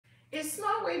Is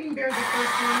Small Waving Bear the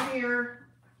first one here?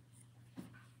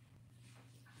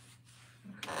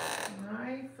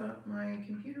 Okay. My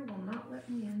computer will not let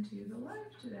me into the live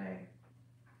today.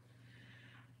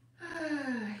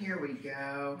 Here we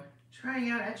go. Trying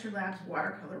out Etchr Labs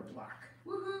watercolor block.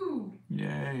 Woohoo!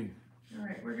 Yay. All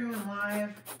right, we're going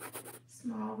live.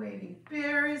 Small Waving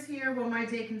Bear is here. Well, my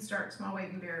day can start. Small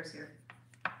Waving Bear is here.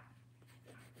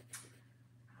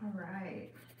 All right.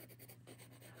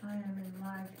 I am in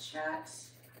live chat.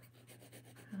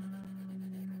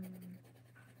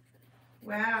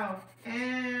 Wow.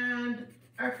 And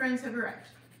our friends have arrived.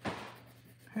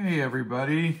 Hey,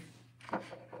 everybody.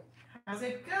 How's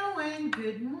it going?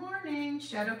 Good morning.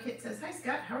 Shadow Kit says, hi,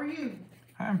 Scott. How are you?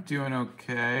 I'm doing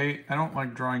okay. I don't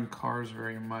like drawing cars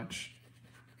very much.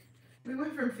 We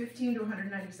went from 15 to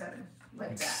 197,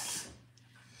 like that.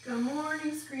 Good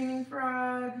morning, Screaming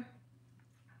Frog.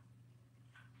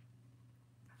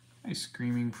 Hi,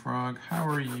 Screaming Frog. How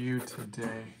are you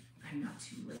today? I'm not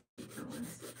too late for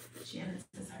once. Janet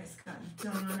says, hi, Scott.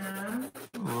 Donna.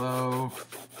 Hello.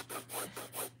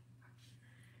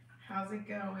 How's it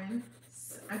going?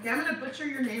 Okay, I'm going to butcher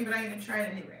your name, but I'm going to try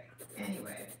it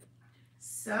anyway.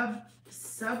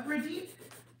 Subradip.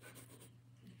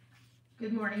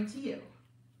 Good morning to you.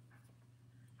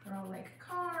 They're all like,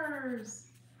 cars.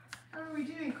 How are we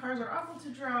doing? Cars are awful to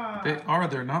draw. They are.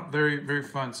 They're not very, very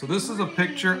fun. So this is a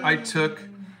picture I took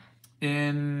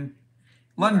in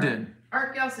London.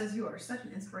 Art Gal says, you are such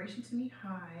an inspiration to me.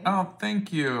 Hi. Oh,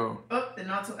 thank you. Oh, the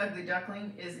Not So Ugly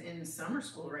Duckling is in summer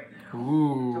school right now.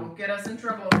 Ooh. Don't get us in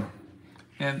trouble.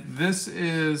 And this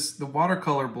is the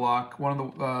watercolor block, one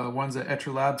of the ones that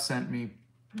Etchr Labs sent me.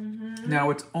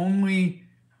 Now it's only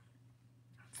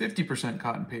 50%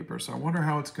 cotton paper, so I wonder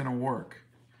how it's going to work.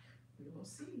 We will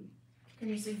see. Can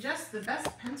you suggest the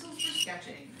best pencils for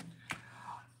sketching?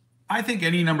 I think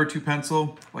any number 2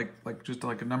 pencil, just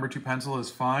like a number 2 pencil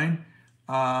is fine.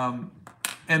 And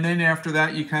then after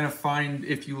that, you kind of find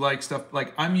if you like stuff,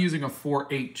 like I'm using a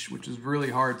 4H, which is really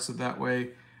hard, so that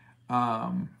way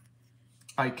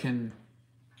I can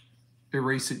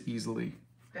erase it easily.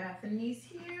 Bethany's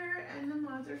here, and the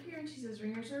mods are here, and she says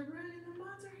ringers are running, the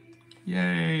mods are here.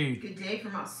 Yay. Good day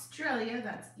from Australia,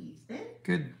 that's Ethan.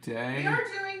 Good day. We are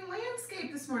doing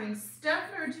landscape this morning.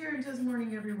 Steph Nerd does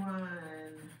morning, everyone.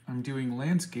 I'm doing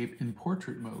landscape in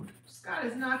portrait mode. Scott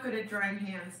is not good at drawing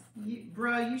hands.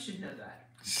 Bruh, you should know that.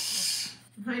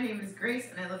 My name is Grace,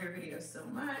 and I love your videos so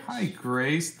much. Hi,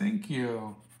 Grace. Thank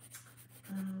you.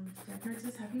 Steph Nerd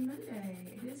says happy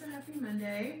Monday. It is a happy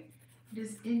Monday. It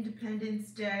is Independence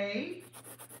Day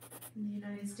in the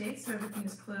United States, so everything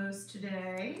is closed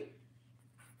today.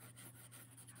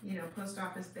 You know, post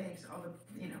office, banks, all the,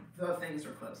 the things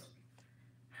are closed.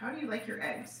 How do you like your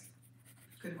eggs?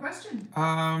 Good question.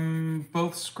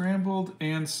 Both scrambled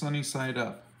and sunny side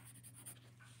up.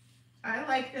 I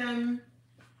like them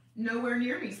nowhere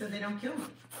near me so they don't kill me.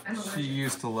 I'm allergic. She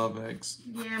used to love eggs.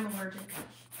 Yeah, I'm allergic.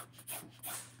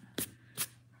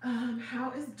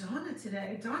 How is Donna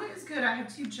today? Donna is good. I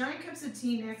have 2 giant cups of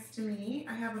tea next to me.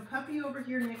 I have a puppy over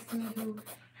here next to me who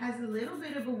has a little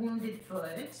bit of a wounded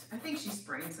foot. I think she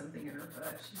sprained something in her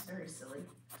foot. She's very silly.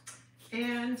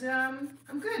 And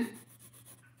I'm good.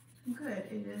 I'm good.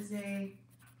 It is a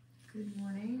good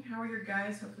morning. How are your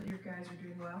guys? Hopefully your guys are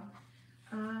doing well.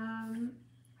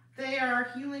 They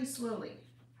are healing slowly.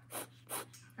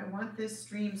 I want this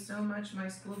stream so much. My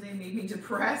school day made me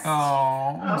depressed.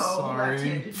 Oh, I'm sorry.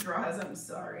 Left-handed draws. I'm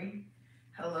sorry.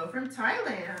 Hello from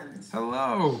Thailand.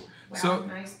 Hello. Wow, so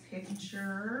nice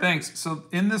picture. Thanks. So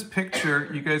in this picture,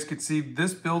 you guys could see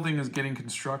this building is getting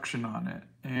construction on it.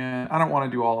 And I don't want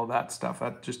to do all of that stuff.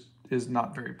 That just is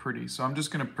not very pretty. So I'm just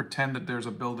going to pretend that there's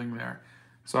a building there.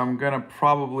 So I'm going to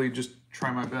probably just try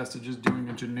my best at just doing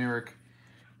a generic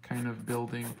kind of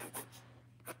building.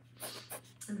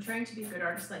 I'm trying to be a good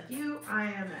artist like you. I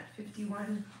am at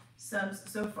 51 subs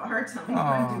so far. Tell me if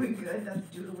I'm doing good. That's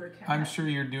Doodler Cat. I'm sure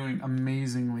you're doing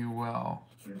amazingly well.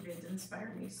 Your vids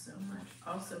inspire me so much.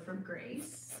 Also from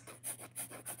Grace.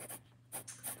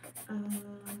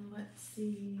 Let's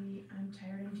see. I'm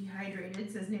tired and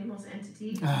dehydrated, says Nameless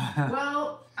Entity.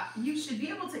 Well, you should be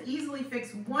able to easily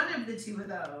fix one of the 2 of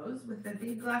those with a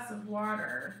big glass of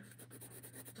water.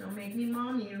 Don't make me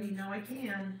mom you. You know I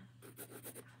can.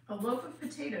 A loaf of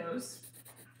potatoes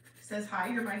says, hi,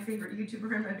 you're my favorite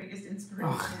YouTuber and my biggest inspiration.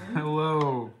 Oh,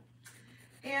 hello.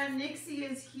 And Nixie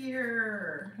is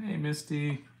here. Hey,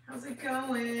 Misty. How's it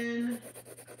going?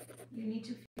 You need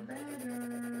to feel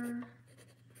better.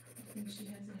 I think she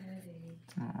has a headache.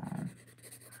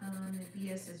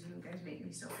 Nabia says, you guys make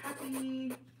me so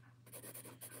happy.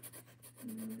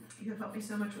 You have helped me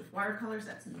so much with watercolors.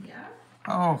 That's Mia.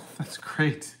 Oh, that's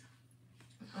great.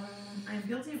 I'm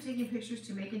guilty of taking pictures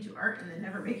to make into art and then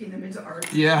never making them into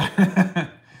art. Yeah.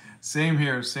 Same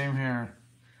here, same here.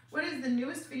 What is the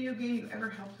newest video game you ever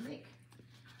helped make?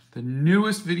 The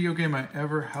newest video game I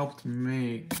ever helped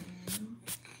make.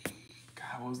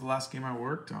 God, what was the last game I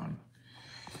worked on?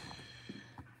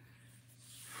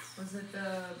 Was it the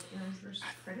Aliens vs.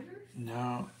 Predator?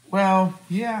 No. Well,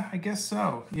 yeah, I guess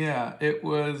so. Yeah, it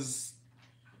was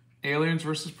Aliens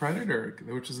vs. Predator,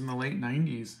 which is in the late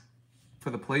 90s for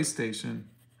the PlayStation.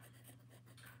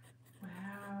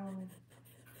 Wow.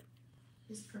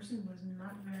 This person was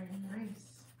not very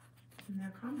nice in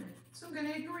their comment. So I'm going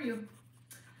to ignore you.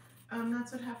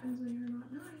 That's what happens when you're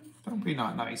not nice. Don't be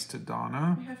not nice to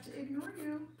Donna. I have to ignore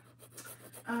you.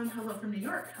 Hello from New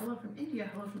York. Hello from India.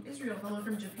 Hello from Israel. Hello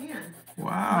from Japan.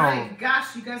 Wow. My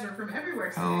gosh, you guys are from everywhere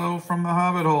today. Hello from the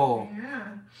Hobbit hole. Yeah.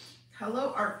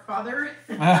 Hello, Art Father.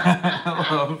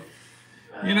 Hello.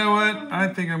 You know what?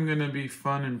 I think I'm going to be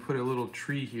fun and put a little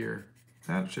tree here.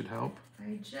 That should help.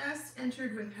 I just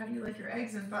entered with how do you like your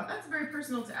eggs and thought that's very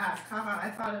personal to ask. Haha,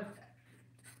 I thought of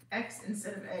X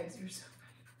instead of eggs. You're so funny.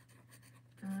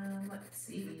 Let's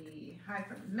see. Hi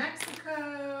from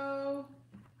Mexico.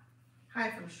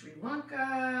 Hi from Sri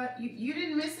Lanka. You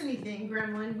didn't miss anything,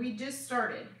 Gremlin. We just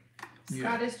started.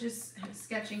 Scott is just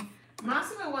sketching.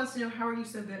 Massimo wants to know, how are you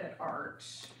so good at art?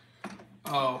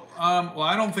 Oh, well,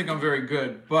 I don't think I'm very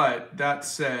good, but that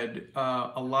said,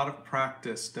 a lot of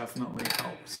practice definitely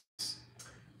helps.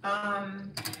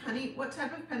 Honey, what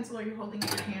type of pencil are you holding in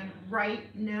your hand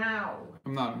right now?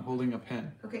 I'm not. I'm holding a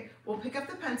pen. Okay, well, pick up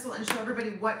the pencil and show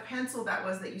everybody what pencil that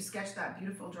was that you sketched that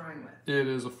beautiful drawing with. It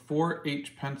is a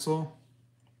 4H pencil,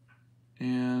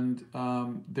 and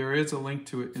there is a link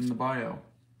to it in the bio.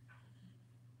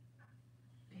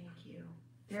 Thank you.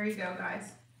 There you go,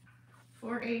 guys.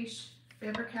 4H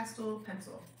Faber-Castell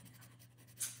pencil.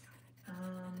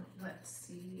 Let's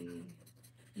see.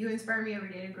 You inspire me every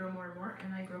day to grow more and more,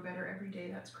 and I grow better every day.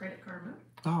 That's Credit Karma.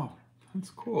 Oh, that's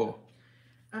cool.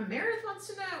 Meredith wants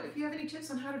to know if you have any tips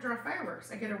on how to draw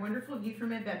fireworks. I get a wonderful view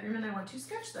from my bedroom, and I want to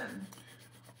sketch them.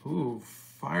 Ooh,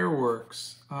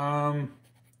 fireworks. Well,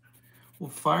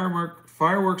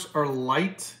 fireworks are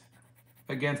light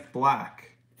against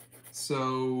black.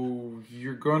 So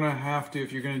you're going to have to,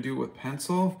 if you're going to do it with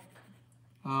pencil,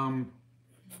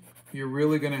 you're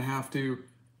really going to have to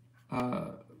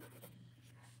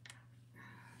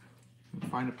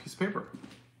find a piece of paper.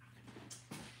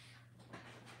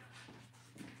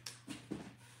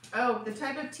 Oh, the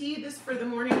type of tea this for the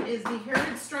morning is the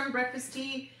Heritage Strong Breakfast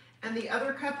Tea, and the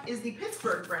other cup is the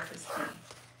Pittsburgh Breakfast Tea.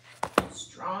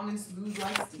 Strong and smooth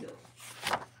like steel.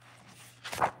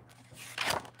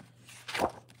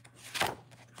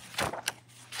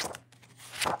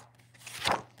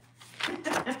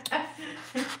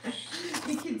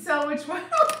 You can tell which one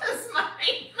was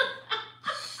mine.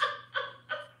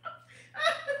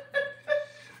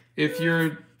 If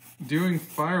you're doing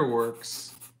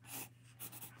fireworks,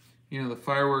 you know, the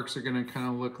fireworks are going to kind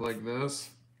of look like this.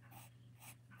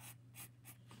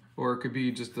 Or it could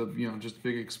be just a, you know, just a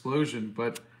big explosion,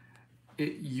 but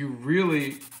you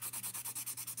really,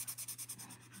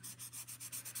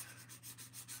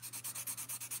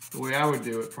 the way I would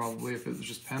do it probably if it was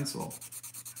just pencil,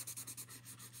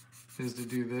 is to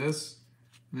do this,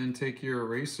 and then take your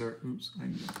eraser, oops,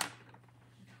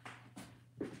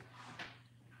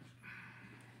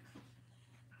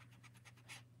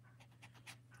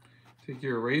 take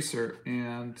your eraser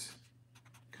and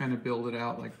kind of build it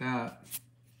out like that.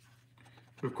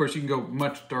 But of course you can go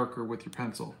much darker with your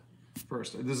pencil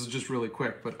first. This is just really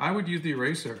quick, but I would use the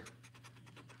eraser.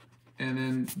 And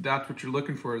then that's what you're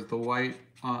looking for, is the white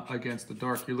against the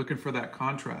dark. You're looking for that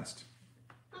contrast.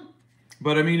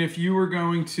 But I mean, if you were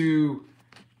going to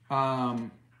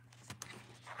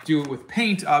do it with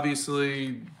paint,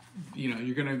 obviously, you know,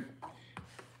 you're gonna,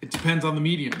 it depends on the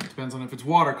medium. It depends on if it's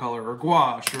watercolor or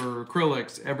gouache or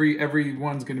acrylics. Every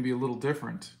one's gonna be a little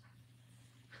different.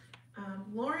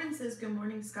 Lauren says, good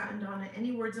morning, Scott and Donna.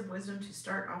 Any words of wisdom to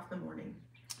start off the morning?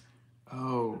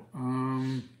 Oh,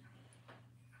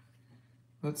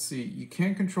 let's see. You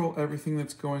can't control everything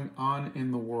that's going on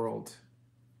in the world.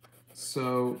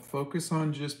 So focus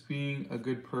on just being a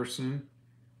good person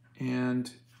and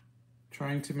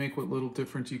trying to make what little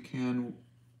difference you can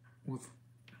with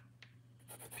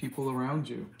people around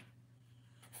you.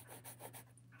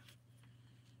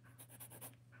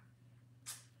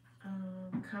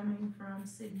 Coming from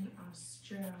Sydney,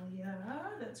 Australia.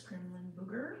 That's Kremlin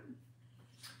Booger.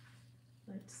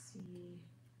 Let's see.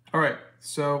 All right,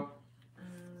 so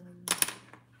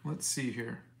let's see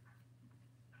here.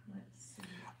 Let's see.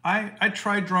 I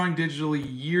tried drawing digitally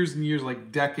years and years,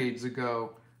 like decades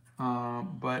ago,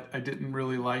 but I didn't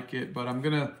really like it. But I'm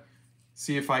gonna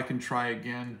see if I can try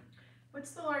again.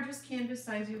 What's the largest canvas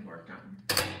size you've worked on?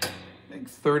 I think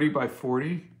 30 by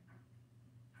 40.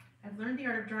 I've learned the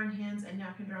art of drawing hands and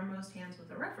now can draw most hands with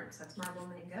a reference. That's Marble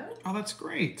Mango. Oh, that's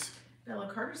great.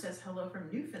 Bella Carter says hello from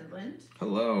Newfoundland.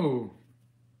 Hello.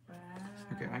 Wow.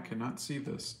 Okay, I cannot see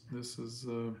this. This is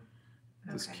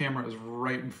this Okay. camera is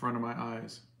right in front of my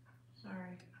eyes.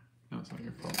 Sorry. No, it's not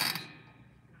your fault.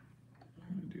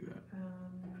 I'm gonna do that.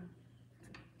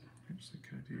 Actually,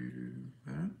 can I do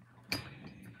that?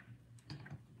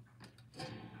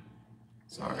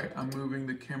 Sorry, I'm moving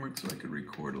the camera so I could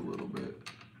record a little bit.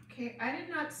 Okay, I did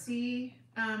not see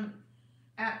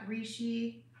at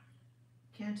Rishi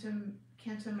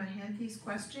Kantamahanti's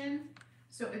question.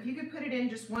 So if you could put it in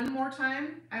just one more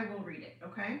time, I will read it,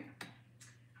 okay?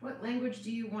 What language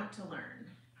do you want to learn?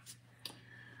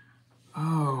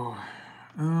 Oh,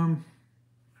 I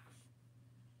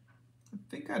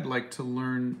think I'd like to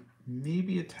learn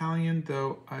maybe Italian,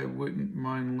 though I wouldn't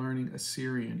mind learning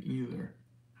Assyrian either.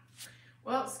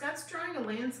 Well, Scott's drawing a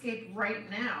landscape right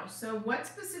now. So what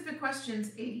specific questions,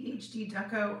 ADHD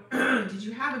Ducko, did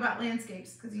you have about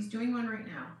landscapes? Because he's doing one right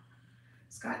now.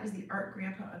 Scott is the art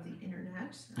grandpa of the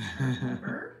internet.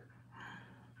 Clever.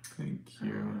 Thank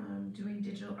you. Doing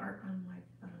digital art on my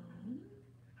phone.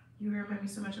 You remind me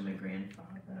so much of my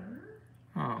grandfather.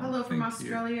 Oh, hello from thank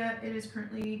Australia. You. It is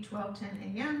currently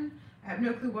 12:10 a.m. I have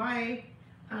no clue why,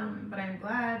 but I'm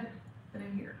glad that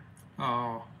I'm here.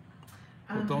 Oh.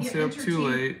 Well, don't stay up too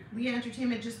late. Leah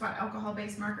Entertainment just bought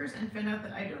alcohol-based markers and found out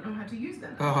that I don't know how to use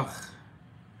them. Ugh.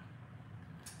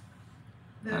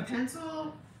 The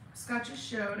pencil Scott just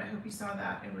showed, I hope you saw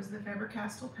that. It was the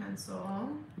Faber-Castell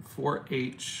pencil.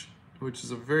 4H, which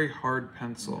is a very hard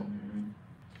pencil. Mm-hmm.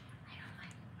 I don't like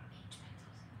H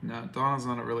pencils. No, Donna's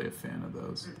not really a fan of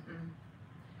those.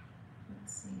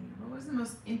 Let's see. What was the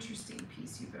most interesting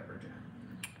piece you've ever done?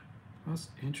 Most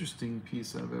interesting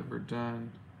piece I've ever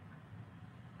done.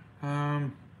 I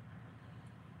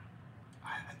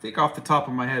think off the top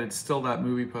of my head, it's still that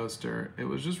movie poster. It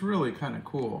was just really kind of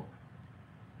cool.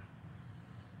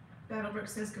 Battlebrook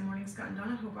says, good morning, Scott and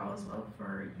Donna. Hope all is well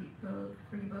for you both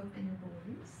and your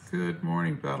boys. Good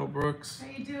morning, Battlebrooks. How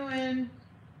you doing?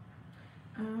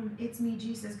 It's me,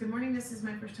 G says, good morning. This is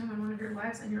my first time on one of your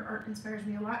lives, and your art inspires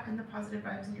me a lot, and the positive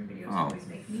vibes in your videos always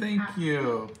make me happy. Thank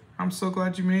you. I'm so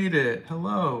glad you made it.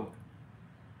 Hello.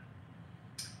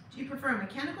 Do you prefer a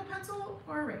mechanical pencil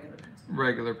or a regular pencil?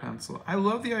 Regular pencil. I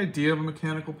love the idea of a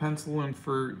mechanical pencil, and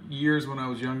for years when I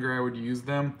was younger, I would use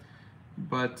them.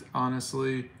 But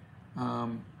honestly, I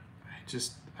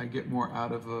get more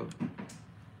out of a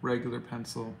regular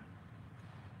pencil.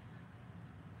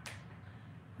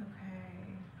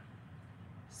 Okay.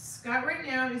 Scott right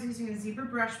now is using a zebra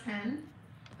brush pen.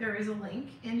 There is a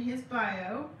link in his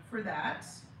bio for that.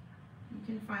 You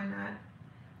can find that.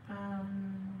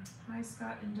 Hi,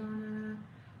 Scott and Donna.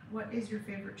 What is your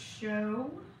favorite show?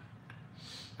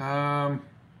 Of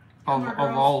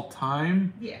all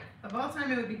time? Yeah, of all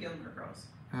time it would be Gilmore Girls.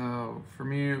 Oh, for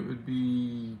me it would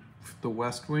be The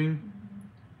West Wing.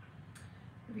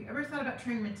 Have you ever thought about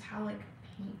trying metallic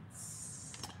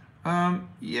paints?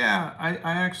 Yeah, I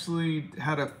actually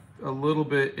had a little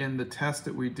bit in the test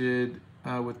that we did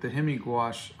with the Hemi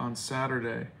gouache on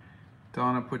Saturday.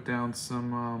 Donna put down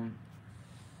some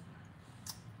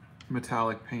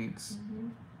metallic paints.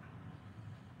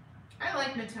 I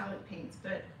like metallic paints,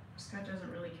 but Scott doesn't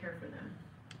really care for them.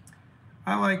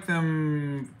 I like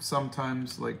them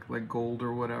sometimes, like gold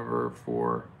or whatever,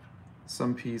 for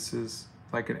some pieces,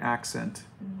 like an accent.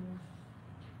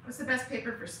 What's the best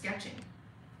paper for sketching?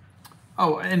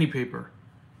 Oh, any paper.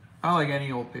 I like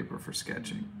any old paper for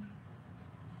sketching.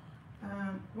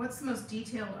 What's the most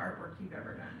detailed artwork you've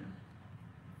ever done?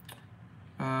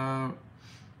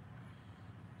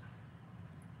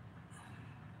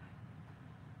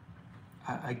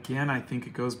 Again, I think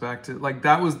it goes back to, like,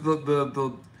 that was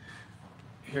the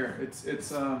here, it's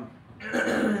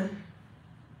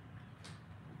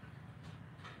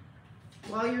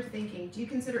While you're thinking, do you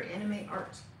consider anime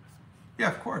art? Yeah,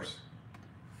 of course.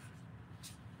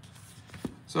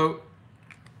 So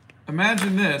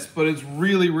imagine this, but it's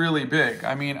really, really big.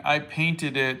 I mean, I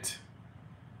painted it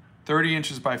 30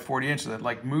 inches by 40 inches,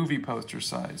 like movie poster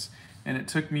size. And it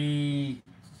took me,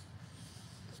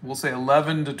 we'll say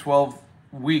 11 to 12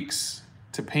 weeks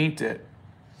to paint it.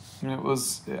 And it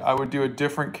was, I would do a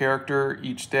different character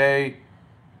each day.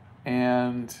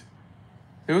 And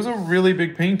it was a really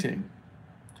big painting,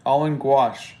 all in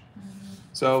gouache.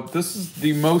 So this is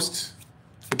the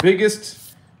biggest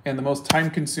and the most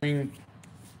time-consuming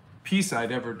piece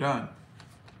I'd ever done.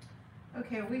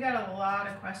 Okay, we got a lot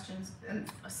of questions, and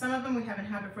some of them we haven't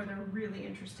had before. They're really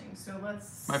interesting. So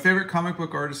let's. My favorite comic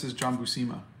book artist is John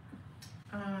Buscema.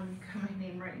 You got my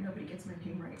name right. Nobody gets my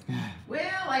name right.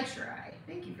 Well, I try.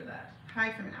 Thank you for that.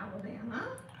 Hi from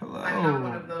Alabama. Hello. I'm not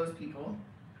one of those people.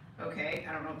 Okay,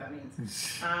 I don't know what that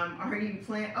means. Are you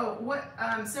planning? Oh, what?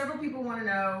 Several people want to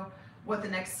know what the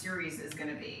next series is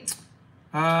going to be.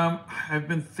 I've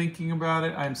been thinking about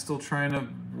it. I'm still trying to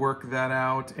work that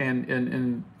out,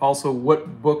 and also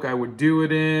what book I would do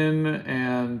it in,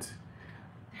 and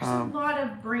there's a lot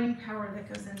of brain power that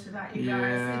goes into that, you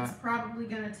guys. It's probably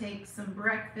going to take some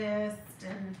breakfast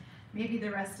and maybe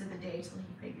the rest of the day till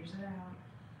he figures it out.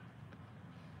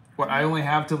 What, I only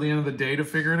have till the end of the day to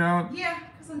figure it out? Yeah,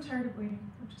 because I'm tired of waiting.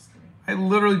 I'm just kidding. I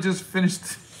literally just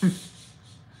finished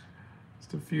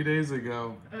just a few days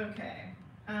ago. Okay.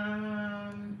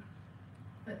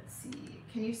 Let's see.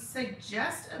 Can you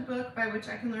suggest a book by which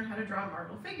I can learn how to draw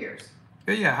marble figures?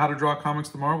 Yeah, How to Draw Comics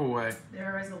the Marvel Way.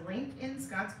 There is a link in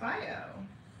Scott's bio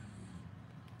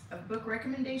of book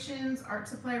recommendations, art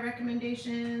supply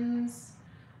recommendations,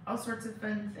 all sorts of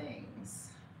fun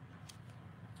things.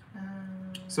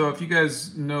 So if you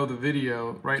guys know the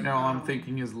video, right now all I'm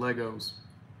thinking is Legos.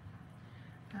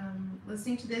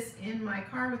 Listening to this in my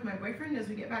car with my boyfriend as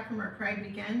we get back from our Pride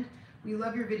weekend. We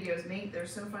love your videos, mate. They're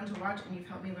so fun to watch, and you've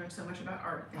helped me learn so much about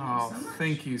art. Thank you so much.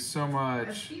 Thank you so much.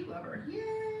 As Bee Lover.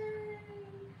 Yay!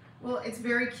 Well, it's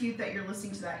very cute that you're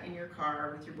listening to that in your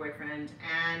car with your boyfriend,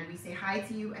 and we say hi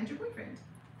to you and your boyfriend.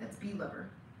 That's Bee Lover.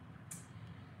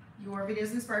 Your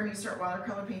videos inspired me to start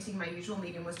watercolor painting. My usual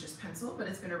medium was just pencil, but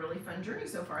it's been a really fun journey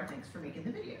so far. Thanks for making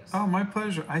the videos. Oh, my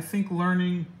pleasure. I think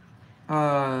learning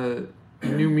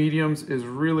new mediums is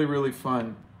really, really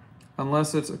fun,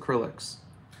 unless it's acrylics.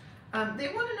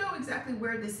 They want to know exactly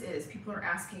where this is. People are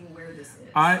asking where this is.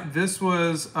 I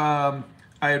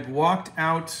had walked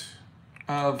out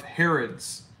of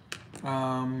Harrods.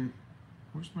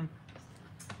 Where's my...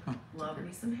 Oh, Love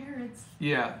me some Harrods.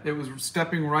 Yeah, it was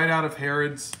stepping right out of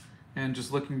Harrods and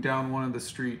just looking down one of the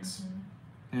streets.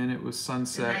 And it was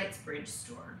sunset. The Knightsbridge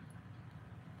store.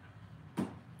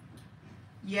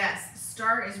 Yes,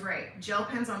 Star is right. Gel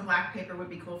pens on black paper would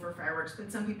be cool for fireworks, but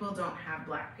some people don't have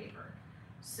black paper.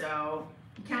 So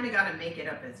you kind of got to make it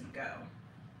up as you go.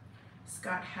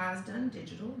 Scott has done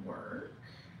digital work.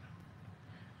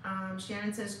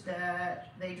 Shannon says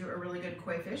that they drew a really good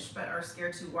koi fish, but are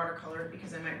scared to watercolor it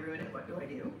because I might ruin it. What do I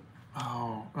do?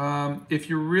 Oh, if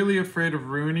you're really afraid of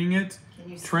ruining it,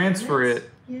 Can you transfer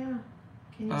it. Yeah.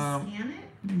 Can you scan it?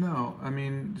 No, I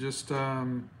mean just.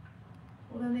 Well,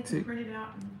 then they can print it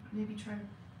out and maybe try to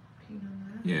paint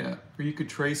on that. Yeah, or you could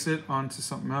trace it onto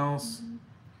something else.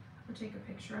 Or take a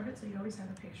picture of it, so you always have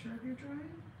a picture of your drawing.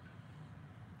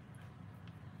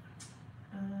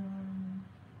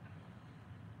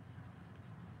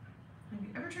 Have you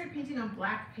ever tried painting on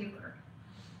black paper?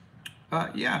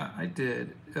 Yeah, I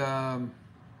did.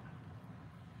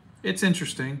 It's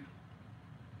interesting.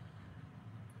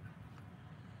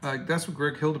 That's what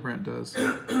Greg Hildebrandt does.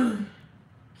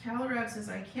 Calrev says,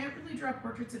 I can't really draw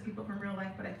portraits of people from real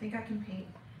life, but I think I can paint.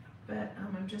 But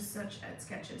I'm just such at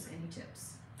sketches. Any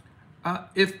tips?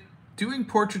 If doing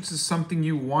portraits is something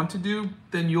you want to do,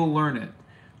 then you'll learn it.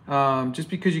 Just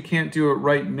because you can't do it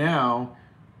right now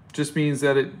just means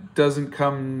that it doesn't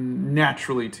come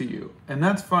naturally to you. And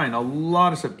that's fine. A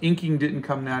lot of stuff. Inking didn't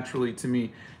come naturally to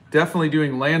me. Definitely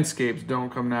doing landscapes don't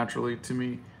come naturally to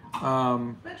me.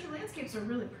 But your landscapes are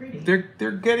really pretty.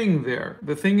 They're getting there.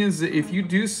 The thing is that if you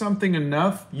do something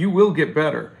enough, you will get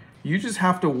better. You just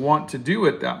have to want to do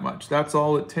it that much. That's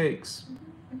all it takes.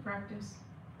 And practice.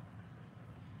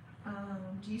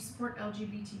 Do you support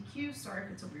LGBTQ? Sorry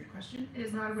if it's a weird question. It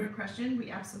is not a weird question.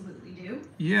 We absolutely do.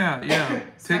 Yeah.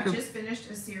 Scott just finished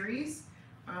a series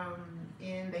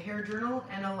in the Hair Journal,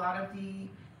 and a lot of the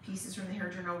pieces from the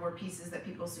Hair Journal were pieces that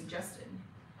people suggested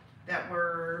that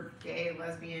were gay,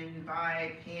 lesbian,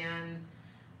 bi, pan.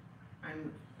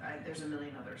 There's a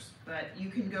million others, but you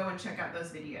can go and check out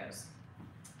those videos.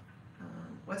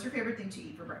 What's your favorite thing to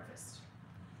eat for breakfast?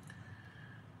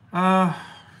 I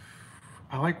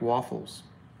like waffles.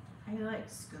 I like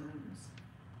scones.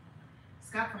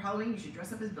 Scott, for Halloween, you should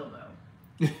dress up as Bilbo.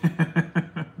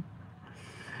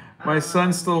 My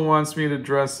son still wants me to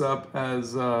dress up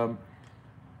as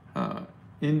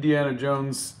Indiana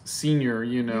Jones Sr.,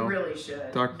 you know. You really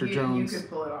should. Dr. Jones. You could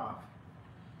pull it off.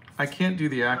 I can't do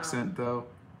the accent, though.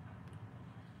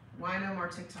 Why no more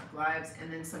TikTok lives?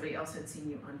 And then somebody else had seen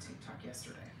you on TikTok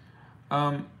yesterday.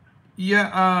 I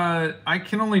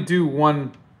can only do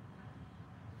one,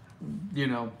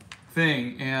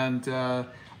 thing, and I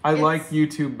like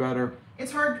YouTube better.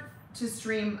 It's hard to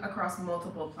stream across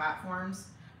multiple platforms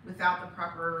without the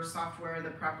proper software, the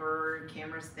proper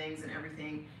cameras, things, and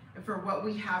everything. And for what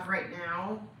we have right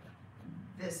now,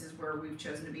 this is where we've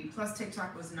chosen to be. Plus,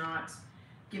 TikTok was not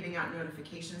giving out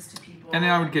notifications to people. And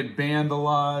I would get banned a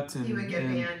lot. And you would get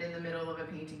banned in the middle of a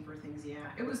painting for things. Yeah,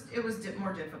 it was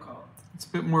more difficult. It's a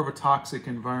bit more of a toxic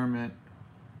environment.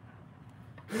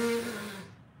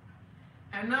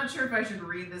 I'm not sure if I should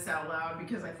read this out loud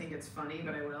because I think it's funny,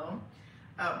 but I will.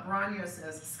 Branyo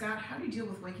says, Scott, how do you deal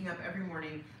with waking up every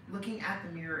morning, looking at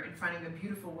the mirror, and finding a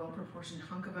beautiful, well-proportioned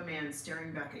hunk of a man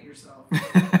staring back at yourself?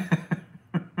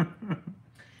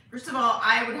 First of all,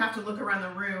 I would have to look around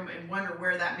the room and wonder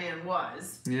where that man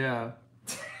was. Yeah.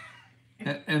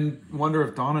 and wonder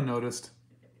if Donna noticed.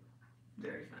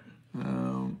 Very funny.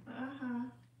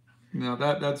 No,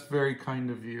 that's very kind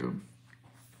of you.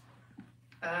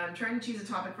 I'm trying to choose a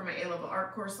topic for my A-level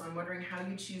art course, so I'm wondering how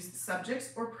you choose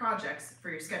subjects or projects for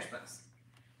your sketchbooks,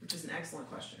 which is an excellent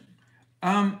question.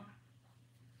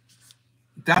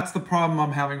 That's the problem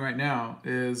I'm having right now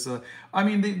is, I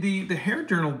mean, the hair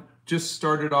journal just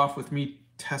started off with me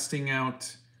testing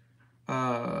out,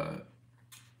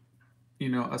 you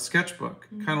know, a sketchbook,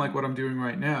 kind of like what I'm doing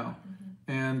right now.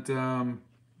 And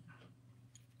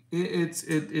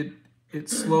it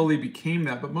slowly became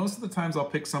that, but most of the times I'll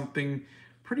pick something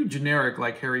pretty generic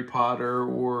like Harry Potter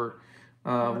or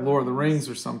Lord of the Rings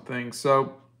or something.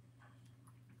 So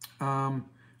I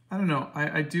don't know.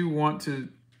 I do want to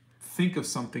think of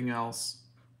something else.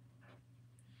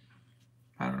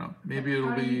 I don't know. Maybe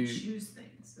it'll be. How do you choose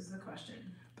things? Is the question.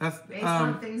 That's based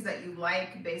on things that you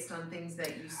like, based on things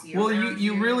that you see. Well,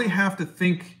 you really have to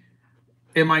think.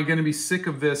 Am I going to be sick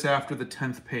of this after the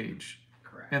 10th page?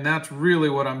 Correct. And that's really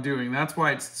what I'm doing. That's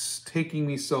why it's taking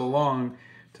me so long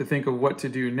to think of what to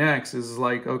do next. Is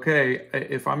like, okay,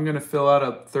 if I'm going to fill out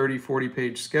a 30, 40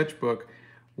 page sketchbook,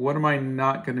 what am I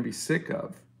not going to be sick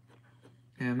of?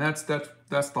 And that's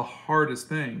the hardest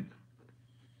thing.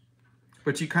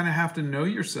 But you kind of have to know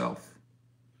yourself.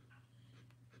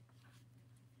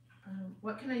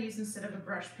 What can I use instead of a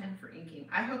brush pen for inking?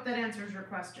 I hope that answers your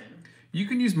question. You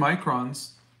can use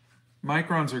microns.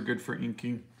 Microns are good for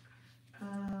inking.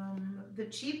 The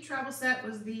cheap travel set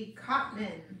was the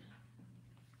Cotman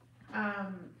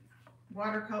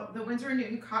watercolor, the Winsor &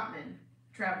 Newton Cotman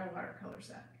travel watercolor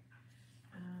set.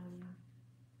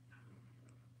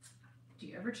 Do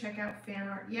you ever check out fan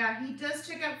art? Yeah, he does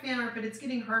check out fan art, but it's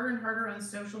getting harder and harder on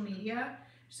social media.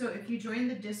 So if you join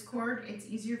the Discord, it's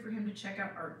easier for him to check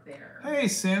out art there. Hey,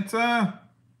 Santa.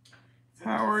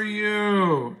 How are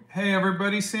you? Hey,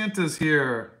 everybody, Santa's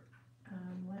here.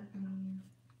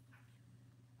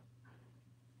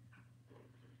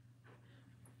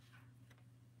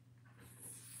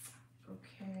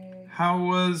 Okay. How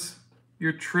was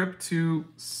your trip to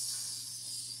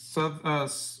Southern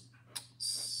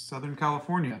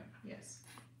California? Yes.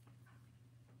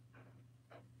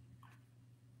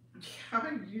 How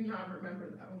did you not remember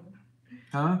that one?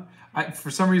 Huh? For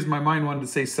some reason, my mind wanted to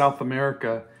say South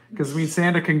America because I mean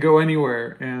Santa can go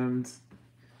anywhere, and.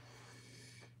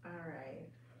 All right.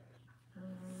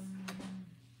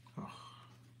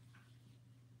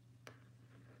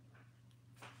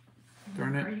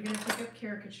 Darn it! Are you going to pick up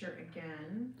caricature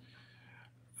again?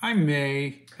 I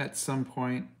may at some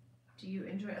point. Do you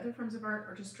enjoy other forms of art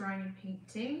or just drawing and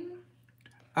painting?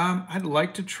 I'd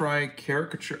like to try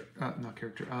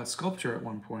sculpture at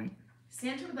one point.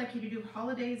 Santa would like you to do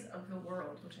Holidays of the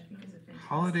World, which I think is a fantastic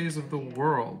Holidays of the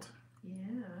World.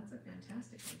 Yeah, that's a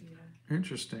fantastic idea.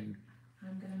 Interesting.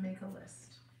 I'm going to make a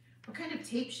list. What kind of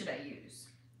tape should I use?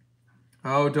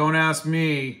 Oh, don't ask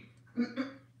me.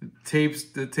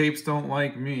 The tapes don't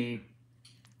like me.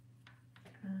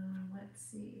 Let's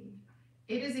see.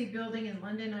 It is a building in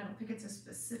London. I don't think it's a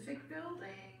specific building.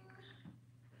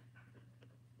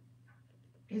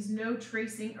 Is no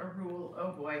tracing a rule?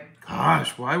 Oh boy.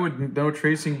 Gosh, why would no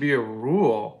tracing be a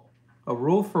rule? A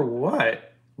rule for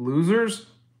what? Losers?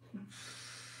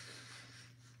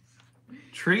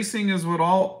 Tracing is what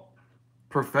all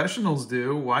professionals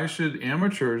do. Why should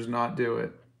amateurs not do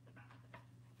it?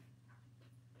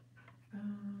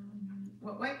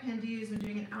 What white pen do you use when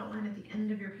doing an outline at the end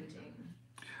of your painting?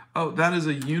 Oh, that is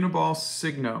a Uniball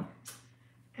Signo.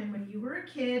 And when you were a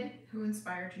kid, who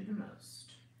inspired you the most?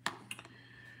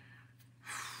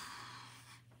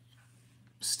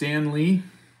 Stan Lee.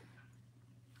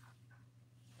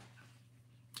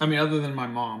 I mean, other than my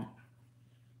mom.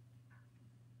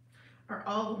 Are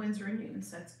all the Winsor & Newton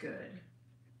sets good?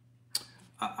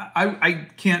 I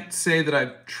can't say that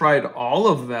I've tried all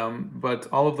of them, but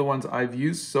all of the ones I've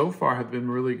used so far have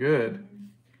been really good.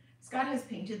 Scott has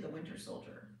painted the Winter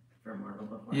Soldier for Marvel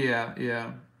before. Yeah,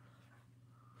 yeah.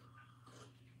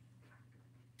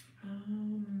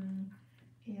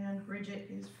 Bridget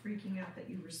is freaking out that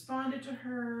you responded to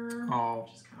her. Oh,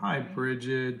 hi, funny.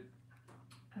 Bridget.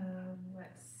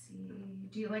 Let's see.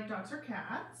 Do you like dogs or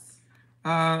cats?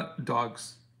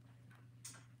 Dogs.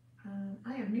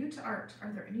 I am new to art.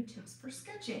 Are there any tips for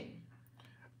sketching?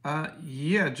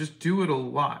 Yeah, just do it a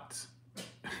lot.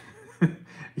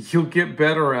 You'll get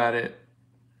better at it.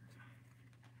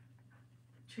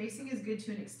 Tracing is good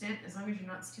to an extent as long as you're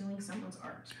not stealing someone's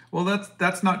art. Well,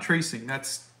 that's not tracing.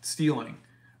 That's stealing.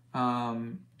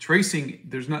 Tracing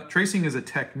is a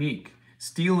technique.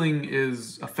 Stealing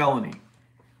is a felony.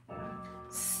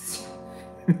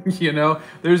 You know,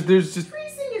 there's just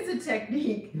tracing is a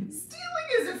technique. Stealing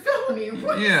is a felony.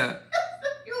 What yeah.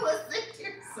 You listen to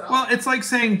yourself. Well, it's like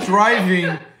saying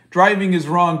driving is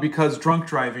wrong because drunk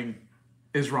driving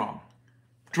is wrong.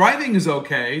 Driving is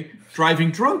okay.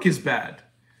 Driving drunk is bad.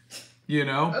 You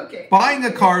know? Okay. Buying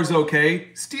a car is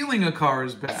okay. Stealing a car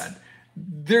is bad.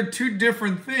 They're two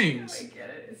different things. I get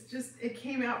it. It's just, it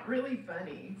came out really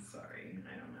funny. Sorry.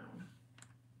 I don't know.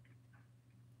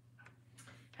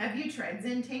 Have you tried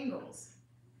Zentangles?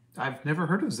 I've never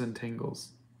heard of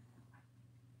Zentangles.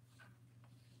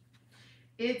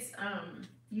 It's,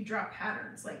 you draw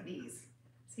patterns like these.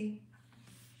 See?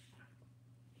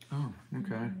 Oh,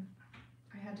 okay.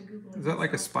 I had to Google it. Is that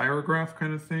like a spirograph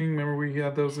kind of thing? Remember we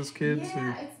had those as kids?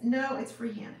 Yeah, it's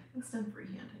freehand. It's done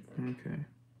freehand, I think. Okay.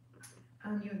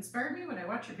 You inspired me when I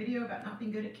watched your video about not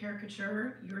being good at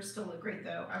caricature. You still look great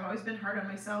though. I've always been hard on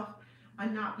myself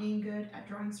on not being good at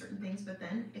drawing certain things, but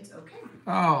then it's okay.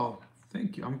 Oh,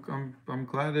 thank you. I'm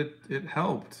glad it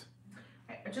helped.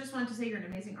 I just wanted to say you're an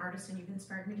amazing artist and you've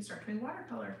inspired me to start doing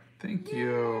watercolor. Thank Yay!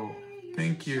 you.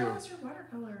 Thank you. Show us your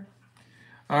watercolor.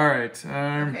 All right.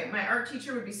 Okay, my art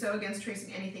teacher would be so against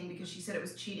tracing anything because she said it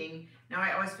was cheating. Now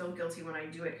I always feel guilty when I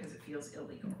do it because it feels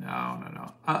illegal.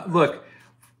 No. Look,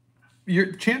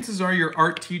 your chances are your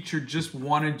art teacher just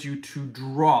wanted you to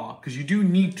draw because you do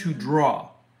need to draw.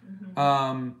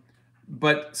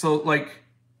 But so like,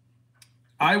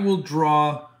 I will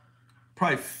draw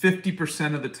probably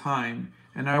 50% of the time,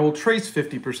 and I will trace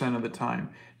 50% of the time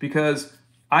because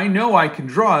I know I can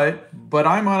draw it, but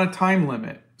I'm on a time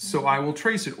limit. So I will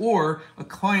trace it. Or a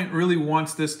client really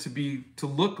wants this to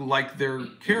look like their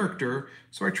character,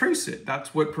 so I trace it.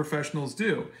 That's what professionals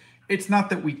do. It's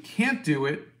not that we can't do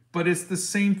it, but it's the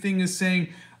same thing as saying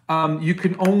you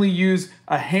can only use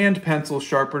a hand pencil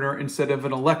sharpener instead of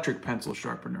an electric pencil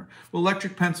sharpener. Well,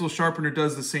 electric pencil sharpener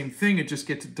does the same thing. It just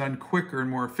gets it done quicker and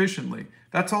more efficiently.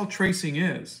 That's all tracing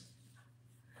is.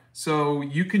 So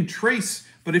you can trace,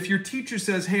 but if your teacher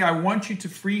says, hey, I want you to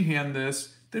freehand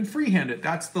this, then freehand it.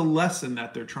 That's the lesson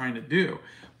that they're trying to do.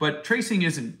 But tracing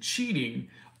isn't cheating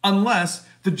unless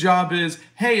the job is,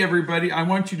 hey, everybody, I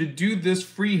want you to do this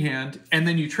freehand, and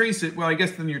then you trace it. Well, I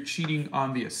guess then you're cheating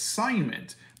on the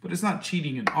assignment, but it's not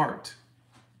cheating in art.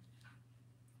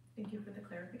 Thank you for the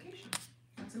clarification.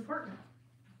 That's important.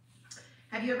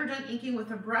 Have you ever done inking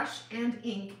with a brush and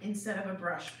ink instead of a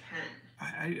brush pen?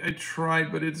 I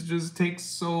tried, but it just takes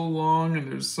so long,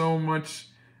 and there's so much.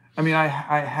 I mean, I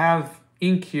have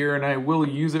ink here, and I will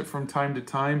use it from time to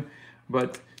time,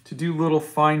 but to do little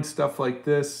fine stuff like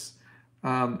this,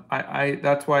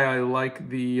 that's why I like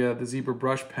the Zebra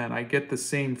brush pen. I get the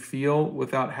same feel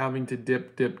without having to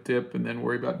dip, and then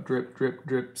worry about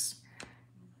drips.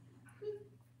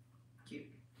 Cute.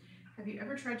 Have you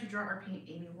ever tried to draw or paint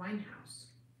Amy Winehouse?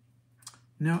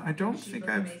 No, I don't think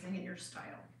I've. Amazing in your style.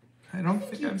 I don't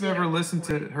think I've ever listened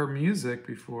to her music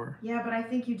before. Yeah, but I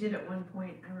think you did at one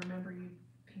point. I remember you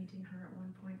painting her at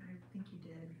one point. I think you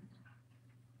did.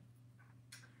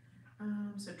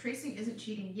 So tracing isn't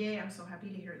cheating. Yay, I'm so happy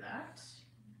to hear that.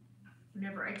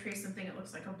 Whenever I trace something, it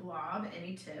looks like a blob.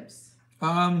 Any tips?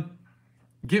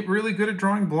 Get really good at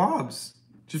drawing blobs.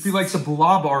 Just be like the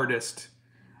blob artist.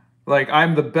 Like,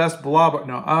 I'm the best blob.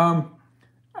 No,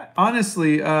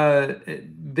 honestly,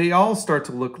 they all start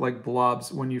to look like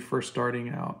blobs when you're first starting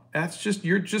out.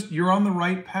 You're on the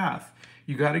right path.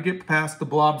 You got to get past the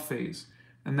blob phase.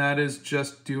 And that is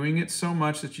just doing it so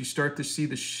much that you start to see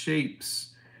the shapes.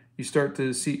 You start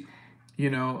to see,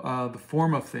 the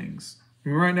form of things. I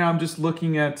mean, right now I'm just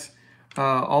looking at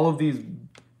all of these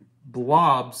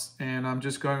blobs, and I'm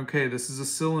just going, okay, this is a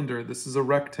cylinder, this is a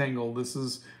rectangle, this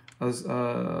is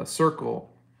a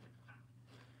circle.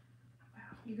 Wow,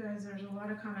 you guys, there's a lot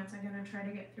of comments. I'm going to try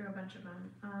to get through a bunch of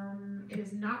them. It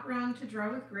is not wrong to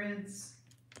draw with grids.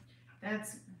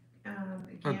 That's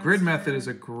a grid method is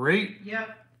a great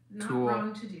not tool.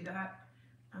 Wrong to do that.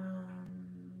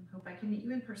 Hope I can meet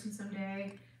you in person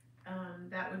someday.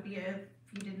 That would be if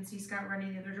you didn't see Scott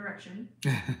running the other direction,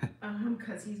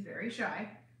 because he's very shy.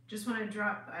 Just want to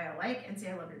drop I like and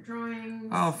say I love your drawings.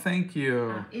 Oh, thank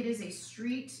you. It is a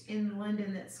street in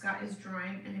London that Scott is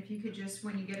drawing, and if you could just,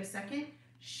 when you get a second,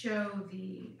 show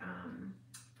the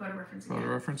photo reference again.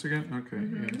 Photo reference again? Okay.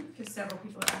 Because several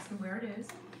people are asking where it is.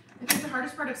 I think the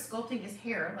hardest part of sculpting is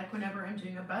hair. Like whenever I'm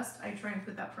doing a bust, I try and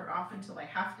put that part off until I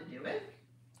have to do it.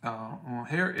 Oh, well,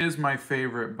 hair is my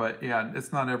favorite, but yeah,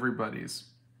 it's not everybody's.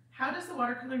 How does the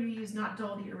watercolor you use not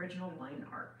dull the original line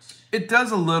art? It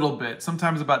does a little bit,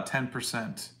 sometimes about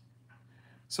 10%.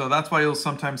 So that's why you'll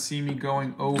sometimes see me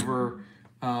going over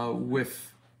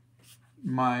with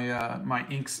my my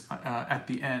inks at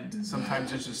the end.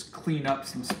 Sometimes it's just clean up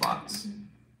some spots.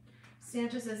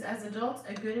 Santa says, as adults,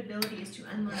 a good ability is to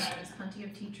unlearn. There's plenty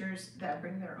of teachers that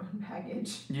bring their own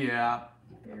baggage. Yeah.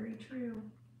 Very true.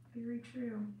 Very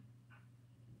true.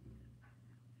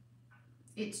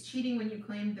 It's cheating when you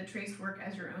claim the traced work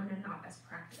as your own and not as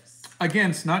practice. Again,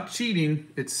 it's not cheating,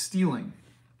 it's stealing.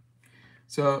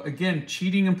 So again,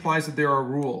 cheating implies that there are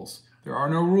rules. There are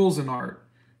no rules in art.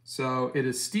 So it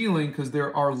is stealing because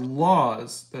there are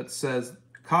laws that says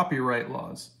copyright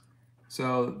laws.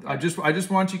 So I just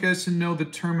want you guys to know the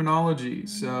terminology.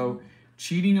 So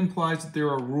cheating implies that there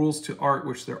are rules to art,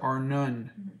 which there are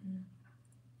none.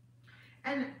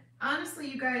 And honestly,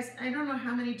 you guys, I don't know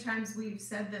how many times we've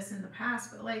said this in the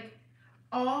past, but like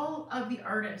all of the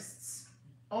artists,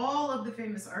 all of the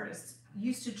famous artists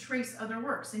used to trace other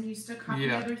works and used to copy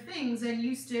other things and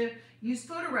used to use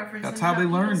photo reference. That's and how they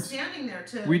learned. Standing there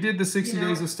to, we did the 60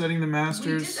 days of studying the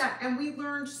masters. We did that and we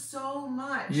learned so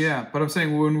much. Yeah, but I'm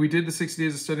saying when we did the 60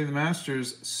 days of studying the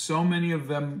masters, so many of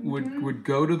them would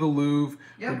go to the Louvre,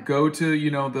 would go to, you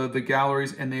know, the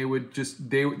galleries, and they would just,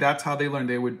 that's how they learned.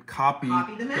 They would copy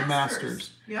the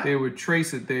masters. Yep. They would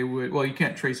trace it. They would, well, you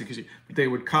can't trace it because they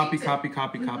would copy.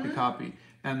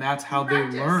 And that's how they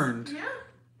learned. Yeah.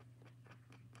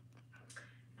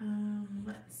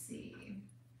 Let's see.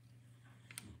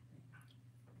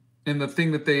 And the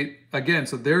thing that they, again,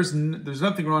 so there's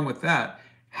nothing wrong with that.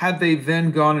 Had they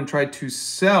then gone and tried to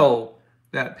sell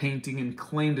that painting and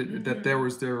claimed it that there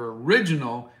was their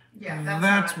original,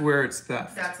 that's where it's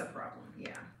theft. That's a problem,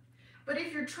 yeah. But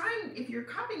if you're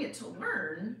copying it to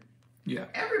learn, yeah,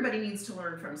 everybody needs to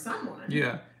learn from someone.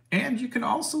 Yeah. And you can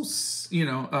also, you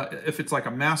know, if it's like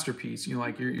a masterpiece, you know,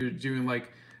 like you're doing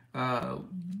like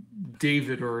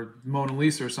David or Mona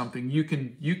Lisa or something, you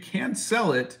can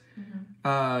sell it.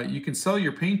 You can sell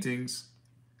your paintings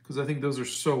because I think those are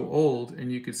so old,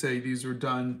 and you could say these were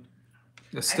done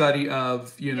a study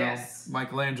of, you know,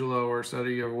 Michelangelo or a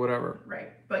study of whatever. Right,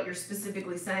 but you're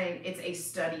specifically saying it's a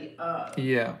study of.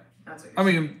 Yeah. That's what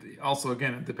you're saying. Also,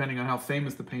 again, depending on how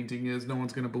famous the painting is, no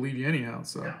one's going to believe you anyhow.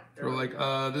 So they're like,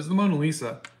 this is the Mona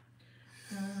Lisa.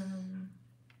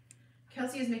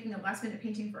 Kelsey is making a last-minute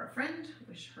painting for a friend.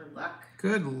 Wish her luck.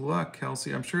 Good luck,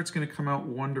 Kelsey. I'm sure it's going to come out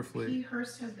wonderfully. P.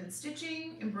 Hurst has been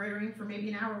stitching, embroidering for maybe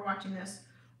an hour watching this.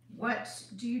 What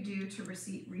do you do to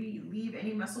relieve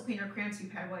any muscle pain or cramps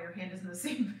you've had while your hand is in the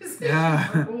same position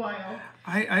for a while?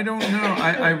 I don't know.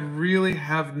 I really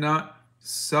have not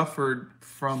suffered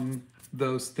from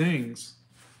those things.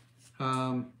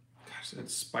 Gosh, that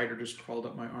spider just crawled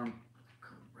up my arm.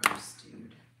 Gross,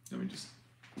 dude. Let me just...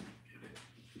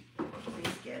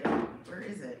 Please get it. Where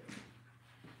is it?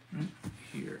 Right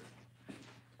here.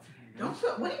 Don't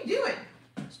put. What are you doing?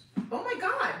 Oh my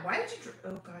God! Why did you?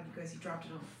 Oh God, you guys, you dropped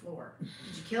it on the floor.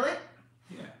 Did you kill it?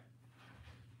 Yeah.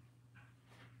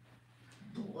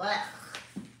 Blech,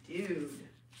 dude.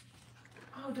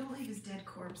 Oh, don't leave his dead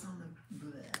corpse on the.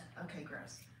 Blech. Okay,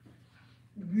 gross.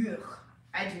 Ugh.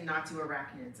 I do not do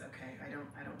arachnids. Okay, I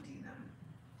don't do them.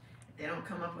 If they don't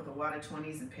come up with a wad of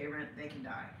 20s and pay rent, they can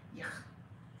die. Yuck.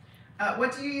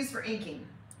 What do you use for inking?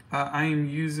 I am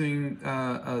using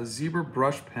a zebra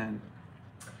brush pen.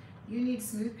 You need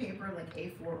smooth paper like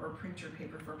A4 or printer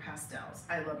paper for pastels.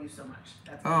 I love you so much.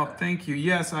 That's thank you.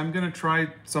 Yes, I'm going to try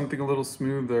something a little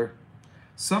smoother.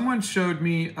 Someone showed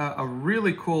me a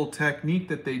really cool technique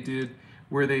that they did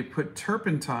where they put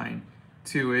turpentine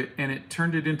to it and it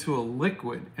turned it into a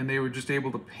liquid and they were just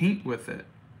able to paint with it.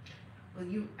 Will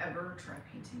you ever try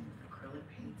painting with acrylic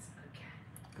paints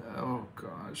again? Oh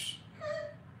gosh.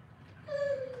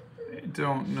 I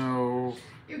don't know.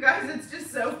 You guys, it's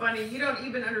just so funny. You don't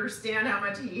even understand how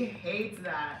much he hates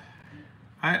that.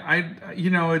 You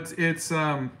know, it's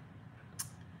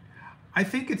I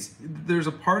think there's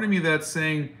a part of me that's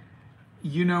saying,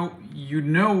 how you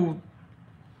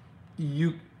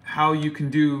can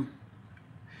do,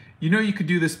 you could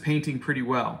do this painting pretty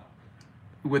well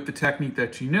with the technique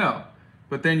that you know.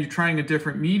 But then you're trying a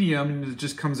different medium and it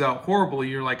just comes out horribly.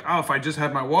 You're like, oh, if I just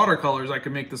had my watercolors, I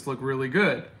could make this look really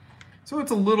good. So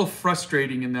it's a little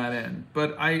frustrating in that end,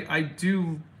 but I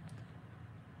do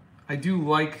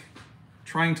like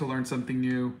trying to learn something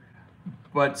new,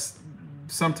 but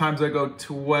sometimes I go,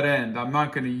 to what end? I'm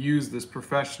not going to use this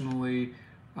professionally.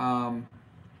 I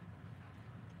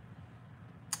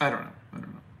don't know.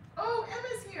 Oh,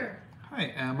 Emma's here.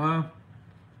 Hi, Emma.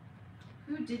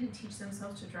 Who didn't teach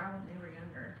themselves to draw when they were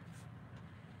younger?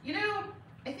 You know,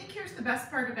 I think here's the best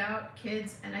part about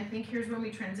kids, and I think here's when we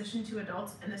transition to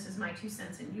adults, and this is my 2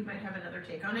 cents, and you might have another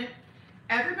take on it.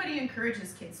 Everybody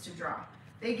encourages kids to draw.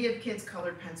 They give kids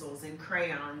colored pencils and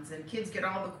crayons, and kids get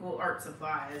all the cool art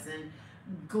supplies and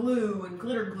glue and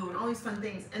glitter glue and all these fun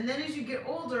things. And then as you get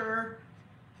older,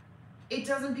 it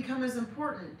doesn't become as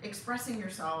important, expressing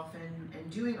yourself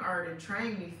and doing art and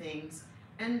trying new things.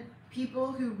 And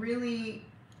people who really,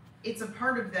 it's a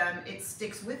part of them, it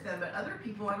sticks with them, but other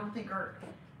people I don't think are,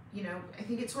 you know, I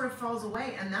think it sort of falls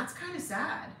away, and that's kind of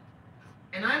sad.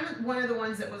 And I'm one of the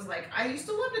ones that was like, I used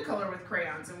to love to color with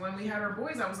crayons, and when we had our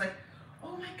boys, I was like,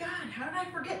 oh my God, how did I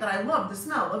forget that I love the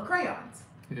smell of crayons?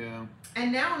 Yeah.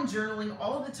 And now I'm journaling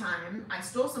all the time. I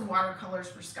stole some watercolors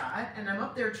for Scott, and I'm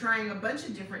up there trying a bunch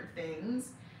of different things,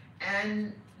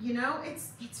 and you know,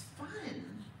 it's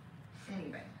fun.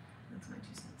 Anyway, that's my 2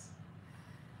 cents.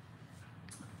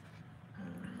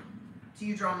 Do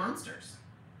you draw monsters?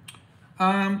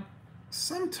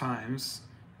 Sometimes.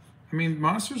 I mean,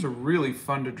 monsters are really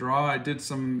fun to draw. I did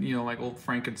some, you know, like old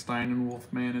Frankenstein and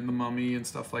Wolfman and the Mummy and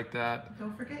stuff like that.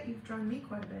 Don't forget, you've drawn me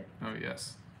quite a bit. Oh,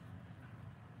 yes.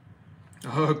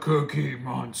 A cookie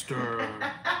monster.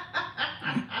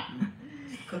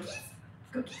 Cookies?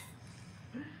 Cookies?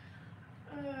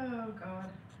 Oh, God.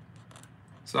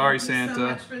 Sorry, Thank you Santa. so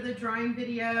much for the drawing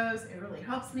videos. It really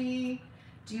helps me.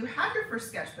 Do you have your first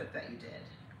sketchbook that you did?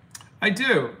 I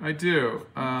do.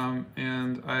 And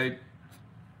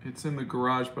it's in the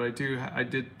garage, but I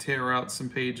did tear out some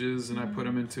pages and I put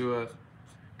them into a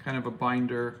kind of a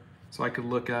binder so I could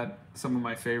look at some of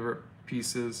my favorite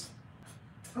pieces.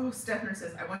 Oh, Stefner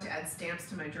says, I want to add stamps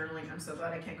to my journaling. I'm so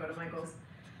glad I can't go to Michael's.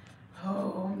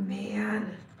 Oh,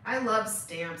 man. I love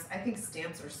stamps. I think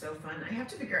stamps are so fun. I have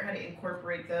to figure out how to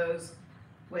incorporate those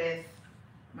with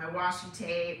my washi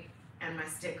tape and my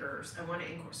stickers. I want to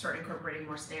start incorporating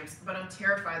more stamps, but I'm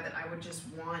terrified that I would just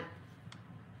want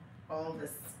all the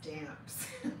stamps.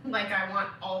 Like I want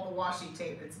all the washi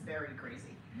tape. It's very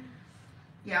crazy.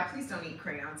 Yeah, please don't eat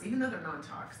crayons, even though they're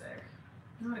non-toxic.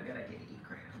 Not a good idea to eat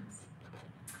crayons.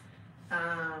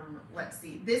 Let's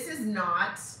see. This is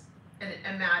not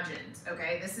imagined,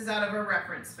 okay? This is out of a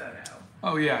reference photo.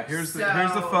 Oh yeah, here's the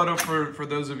photo for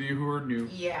those of you who are new.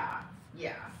 Yeah,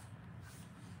 yeah.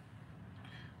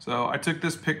 So I took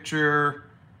this picture.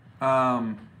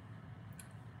 I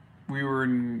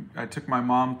took my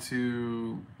mom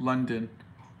to London,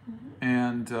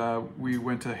 and we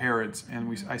went to Harrods,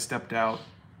 and I stepped out,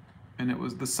 and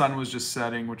the sun was just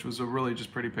setting, which was a really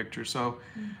just pretty picture. So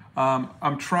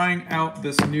I'm trying out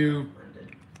this new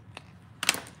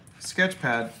sketch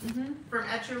pad from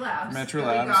Etchr Labs. From Etchr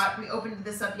Labs. We opened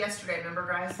this up yesterday, remember,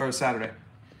 guys? or Saturday.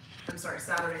 I'm sorry,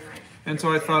 Saturday night. And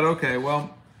so I thought, okay,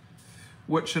 well,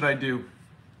 what should I do?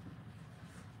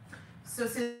 So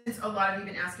since a lot of you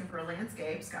have been asking for a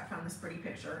landscape, Scott found this pretty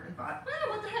picture and thought, well,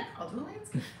 what the heck, I'll do a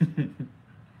landscape.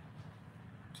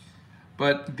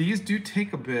 But these do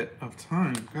take a bit of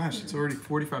time. Gosh, it's already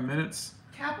 45 minutes.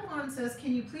 Capelon says,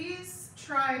 can you please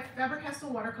try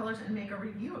Faber-Castell watercolors and make a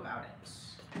review about it?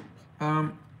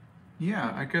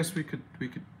 Yeah, I guess we could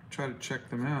try to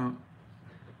check them out.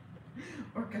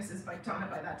 Orca says, by Donna,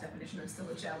 by that definition, I'm still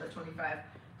a child at 25.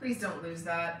 Please don't lose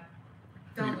that.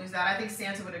 Don't lose that. I think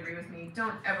Santa would agree with me.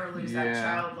 Don't ever lose that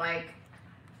childlike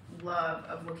love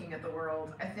of looking at the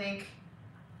world. I think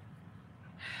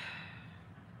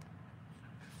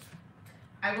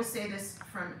I will say this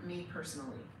from me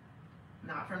personally,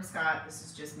 not from Scott. This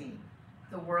is just me.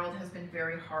 The world has been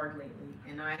very hard lately,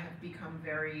 and I have become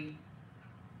very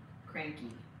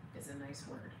cranky, is a nice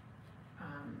word.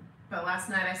 But last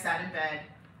night I sat in bed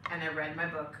and I read my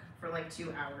book for like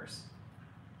 2 hours,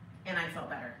 and I felt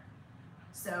better.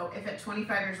 So if at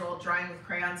 25 years old drawing with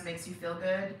crayons makes you feel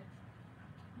good,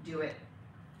 do it,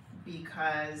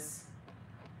 because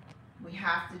we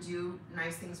have to do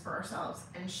nice things for ourselves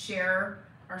and share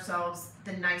ourselves,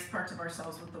 the nice parts of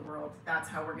ourselves, with the world. That's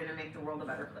how we're going to make the world a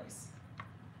better place.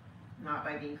 Not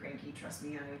by being cranky, trust me,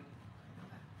 I know that.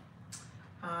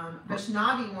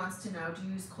 Vaishnavi wants to know, do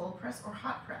you use cold press or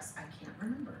hot press? I can't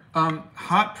remember.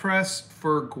 Hot press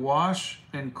for gouache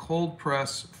and cold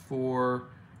press for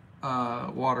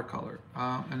watercolor.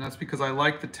 And that's because I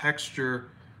like the texture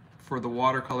for the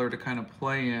watercolor to kind of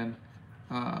play in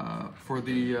for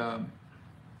the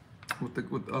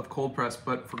of cold press,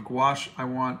 but for gouache, I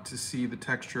want to see the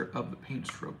texture of the paint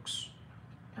strokes.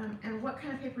 And what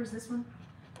kind of paper is this one?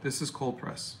 This is cold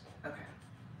press. Okay.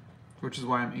 Which is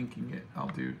why I'm inking it. I'll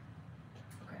do.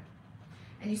 Okay.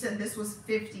 And you said this was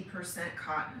 50%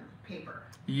 cotton paper.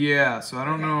 Yeah, so I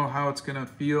don't know how it's gonna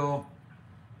feel.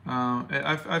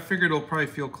 I figured it'll probably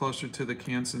feel closer to the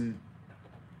Canson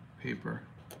paper.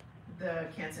 The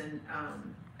Canson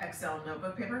XL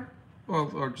notebook paper?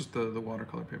 Well, or just the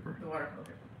watercolor paper. The watercolor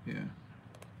paper. Yeah.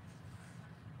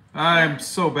 I'm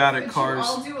so bad at cars.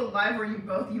 I'll do a live where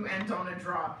you and Donna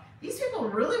draw. These people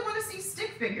really want to see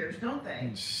stick figures, don't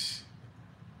they?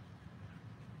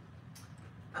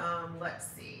 Let's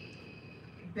see.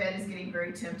 Bed is getting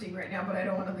very tempting right now, but I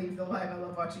don't want to leave the live. I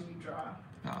love watching you draw.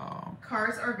 Oh.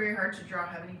 Cars are very hard to draw.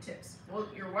 Have any tips? Well,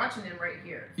 you're watching them right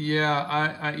here.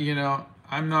 Yeah, you know,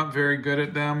 I'm not very good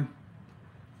at them.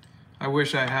 I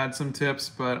wish I had some tips,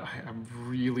 but I'm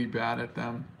really bad at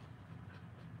them.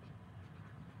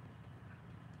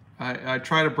 I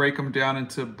try to break them down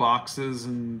into boxes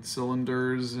and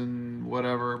cylinders and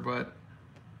whatever, but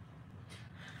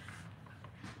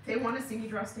they want to see me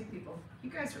draw stick people.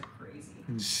 You guys are crazy.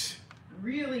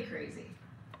 Really crazy.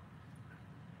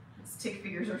 Stick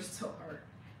figures are still art.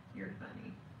 You're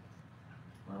funny.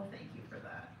 Well, thank you for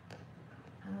that.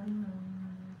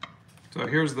 So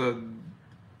here's the,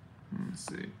 let's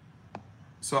see.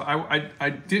 So I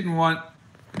didn't want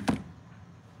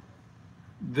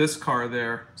this car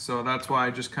there, so that's why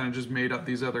I just kind of just made up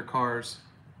these other cars.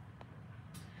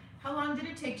 How long did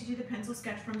it take to do the pencil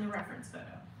sketch from the reference photo?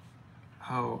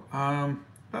 Oh,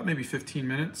 about maybe 15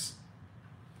 minutes.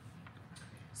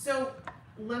 So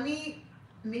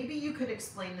maybe you could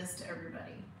explain this to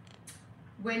everybody.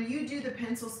 When you do the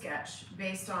pencil sketch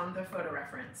based on the photo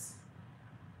reference,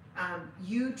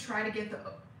 you try to get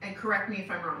and correct me if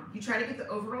I'm wrong, you try to get the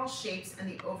overall shapes and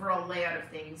the overall layout of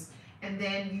things, and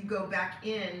then you go back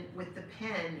in with the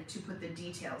pen to put the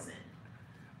details in.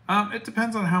 It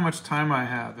depends on how much time I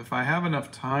have. If I have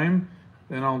enough time,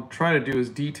 then I'll try to do as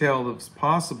detailed as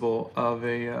possible of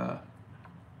a,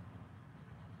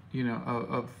 you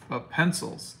know, of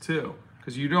pencils too,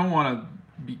 because you don't want to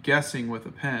be guessing with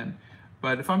a pen.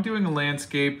 But if I'm doing a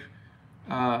landscape,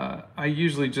 I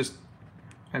usually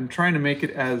I'm trying to make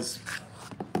it as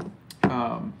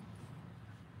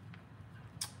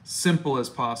simple as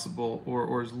possible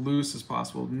or as loose as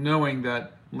possible, knowing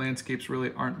that landscapes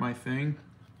really aren't my thing.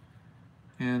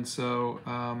 And so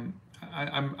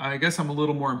I guess I'm a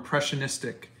little more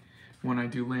impressionistic when I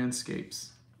do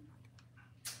landscapes.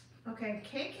 Okay,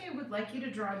 KK would like you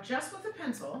to draw just with a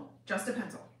pencil, just a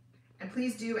pencil. And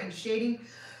please do, and shading.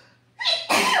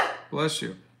 Bless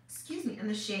you. Excuse me, and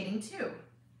the shading too.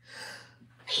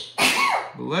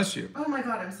 Bless you. Oh my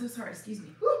God, I'm so sorry, excuse me.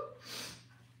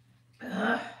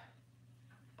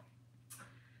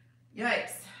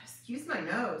 Yikes, excuse my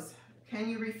nose. Can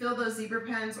you refill those zebra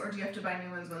pens, or do you have to buy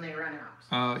new ones when they run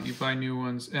out? You buy new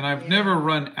ones. And I've never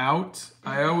run out.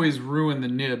 I always ruin the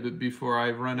nib before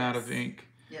I run out of ink.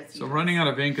 Yes, so running out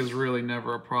of ink is really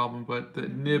never a problem, but the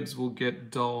nibs will get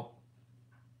dull.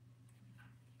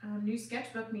 New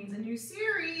sketchbook means a new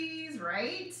series,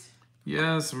 right?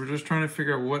 Yes, we're just trying to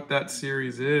figure out what that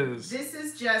series is. This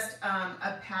is just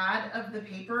a pad of the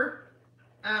paper.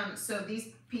 So these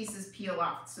pieces peel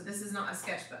off. So this is not a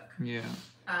sketchbook. Yeah.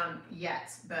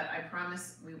 Yet, but I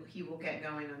promise he will get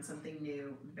going on something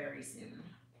new very soon.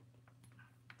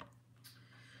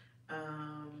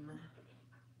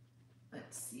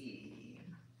 Let's see.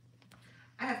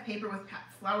 I have paper with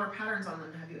flower patterns on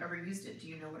them. Have you ever used it? Do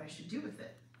you know what I should do with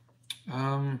it?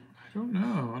 I don't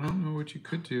know. I don't know what you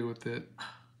could do with it.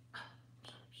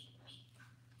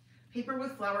 Paper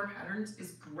with flower patterns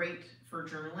is great for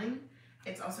journaling.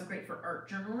 It's also great for art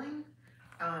journaling.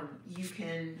 You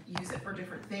can use it for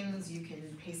different things. You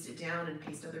can paste it down and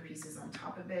paste other pieces on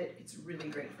top of it. It's really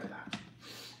great for that.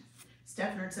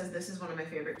 Steph Nerd says this is one of my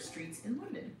favorite streets in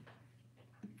London.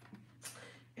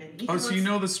 And Ethan so you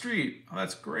know the street. Oh,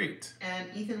 that's great.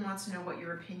 And Ethan wants to know what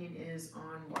your opinion is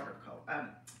on watercolor,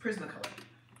 Prismacolor.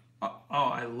 Oh,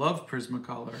 I love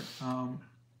Prismacolor. Hold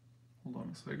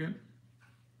on a second.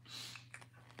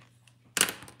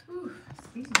 Ooh,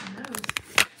 excuse my nose.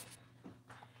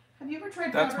 Have you ever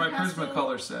tried That's my Faber-Castell?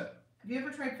 Prismacolor set. Have you ever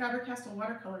tried Faber-Castell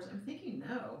watercolors? I'm thinking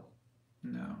no.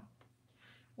 No.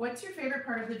 What's your favorite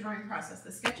part of the drawing process?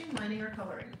 The sketching, lining, or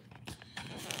coloring?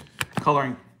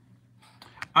 Coloring.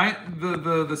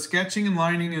 The sketching and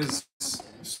lining is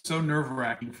so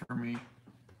nerve-wracking for me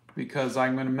because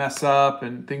I'm going to mess up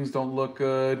and things don't look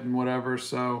good and whatever.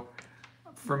 So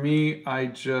for me,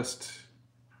 I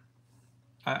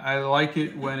like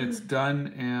it when it's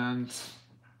done and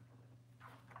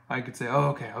I could say, oh,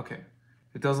 okay, okay.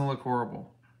 It doesn't look horrible.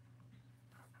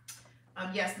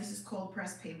 Yes, this is cold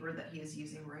pressed paper that he is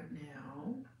using right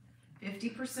now.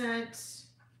 50%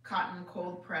 cotton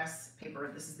cold press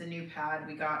paper. This is the new pad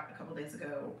we got a couple days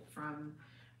ago from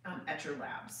Etchr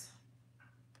Labs.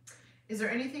 Is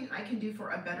there anything I can do for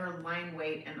a better line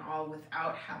weight and all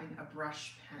without having a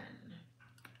brush pen?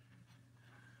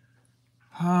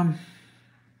 I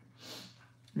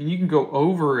mean, you can go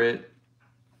over it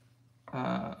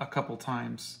a couple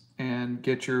times and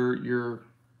get your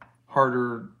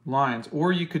harder lines,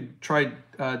 or you could try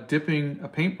dipping a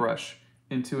paintbrush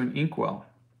into an inkwell,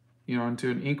 you know, into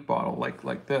an ink bottle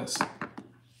like this.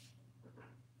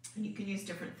 And you can use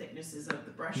different thicknesses of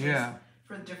the brushes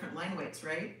for the different line weights,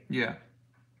 right? Yeah.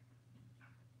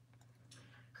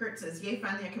 Kurt says, yay,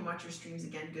 finally I can watch your streams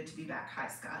again. Good to be back. Hi,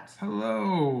 Scott.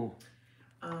 Hello.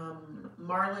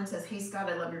 Marlon says, hey, Scott,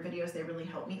 I love your videos. They really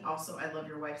help me. Also, I love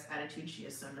your wife's attitude. She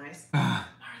is so nice. Marlon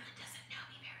doesn't know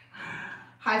me very well.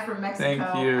 Hi from Mexico.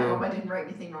 Thank you. I hope I didn't write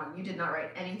anything wrong. You did not write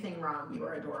anything wrong. You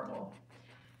are adorable.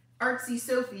 Artsy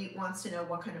Sophie wants to know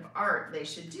what kind of art they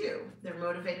should do. They're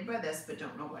motivated by this, but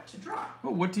don't know what to draw.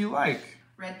 Well, what do you like?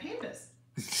 Red pandas.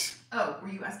 Oh, were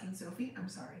you asking Sophie? I'm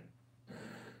sorry.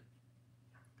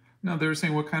 No, they were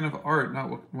saying what kind of art, not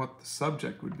what the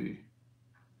subject would be.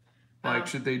 Like,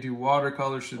 should they do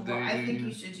watercolor? Should they? I think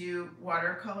you should do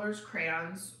watercolors,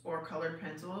 crayons, or colored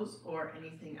pencils, or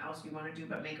anything else you want to do,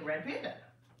 but make a red panda.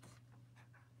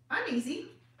 I'm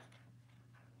easy.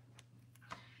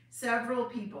 Several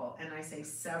people, and I say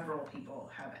several people,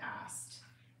 have asked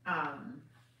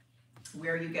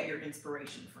where you get your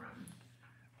inspiration from.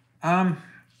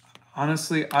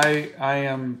 Honestly, I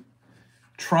am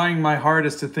trying my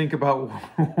hardest to think about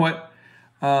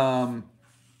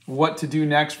what to do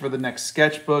next for the next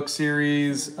sketchbook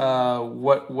series.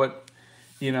 What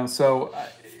you know. So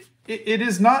it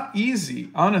is not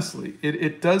easy. Honestly,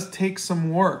 it does take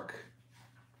some work.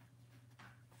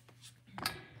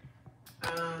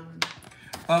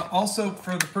 Also,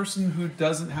 for the person who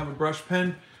doesn't have a brush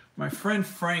pen, my friend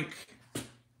Frank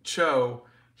Cho,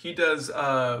 he does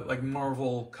like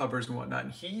Marvel covers and whatnot,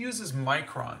 and he uses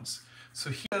microns. So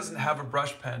he doesn't have a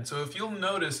brush pen. So if you'll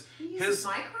notice, He uses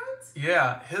microns?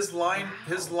 Yeah, his line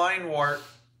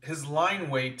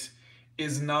weight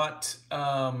is not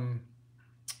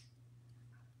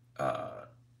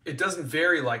it doesn't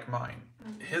vary like mine.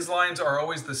 His lines are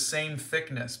always the same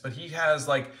thickness, but he has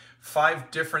like 5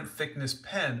 different thickness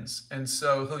pens, and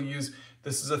so he'll use,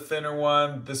 this is a thinner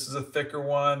one, this is a thicker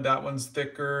one, that one's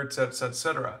thicker, etc.,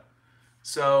 etc.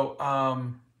 So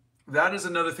that is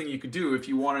another thing you could do if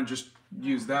you want to just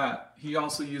use that. He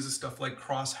also uses stuff like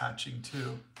cross hatching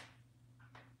too.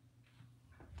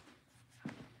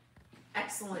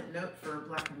 Excellent note for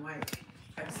black and white.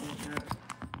 Excellent note.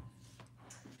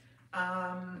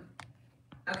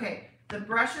 Okay, the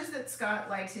brushes that Scott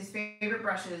likes, his favorite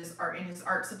brushes, are in his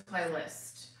art supply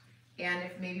list. And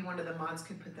if maybe one of the mods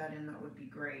could put that in, that would be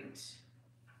great.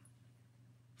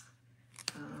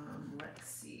 Let's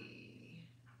see.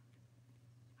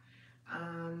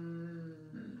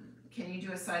 Can you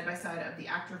do a side-by-side of the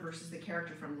actor versus the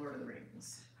character from Lord of the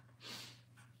Rings?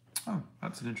 Oh,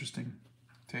 that's an interesting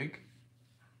take.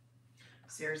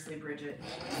 Seriously, Bridget,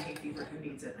 hay fever, who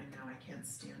needs it? I know, I can't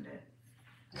stand it.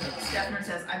 Stefner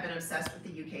says, I've been obsessed with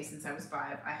the UK since I was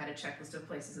 5. I had a checklist of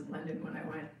places in London when I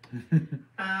went.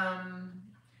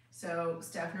 So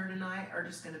Stefner and I are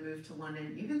just going to move to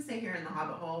London. You can stay here in the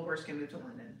Hobbit hole. We're just going to move to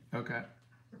London. Okay.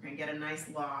 We're going to get a nice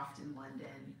loft in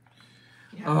London.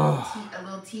 You can have a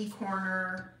little tea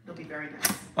corner. It'll be very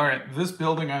nice. All right, this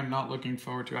building I'm not looking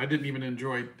forward to. I didn't even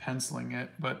enjoy penciling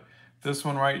it, but this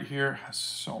one right here has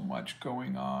so much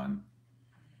going on.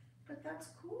 But that's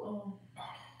cool.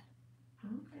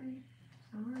 Okay,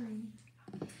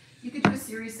 sorry. You could do a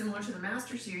series similar to the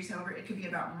Master Series. However, it could be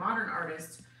about modern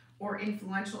artists or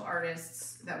influential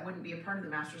artists that wouldn't be a part of the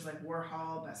Masters, like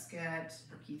Warhol, Basquiat,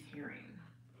 or Keith Haring.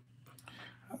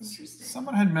 Interesting.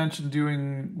 Someone had mentioned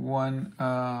doing one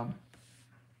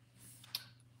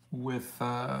with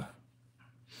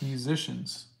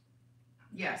musicians.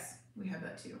 Yes, we have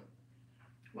that too.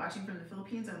 Watching from the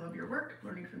Philippines, I love your work.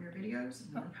 Learning from your videos,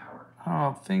 more power.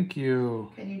 Oh, thank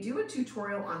you. Can you do a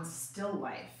tutorial on still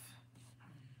life?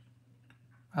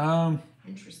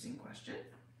 Interesting question.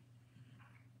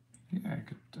 Yeah,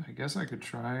 I guess I could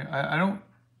try. I don't.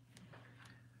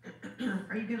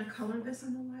 Are you gonna color this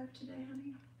in the live today,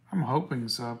 honey? I'm hoping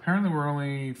so. Apparently, we're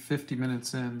only 50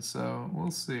 minutes in, so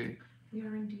we'll see. We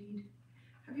are indeed.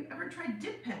 Have you ever tried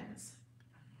dip pens?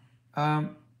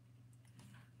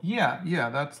 Yeah,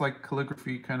 that's like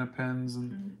calligraphy kind of pens,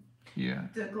 and yeah.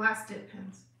 The glass dip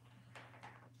pens.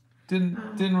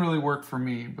 Didn't really work for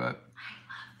me, but I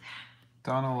love that.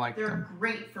 Donna liked them. They're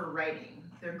great for writing.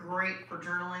 They're great for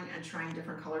journaling and trying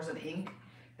different colors of ink.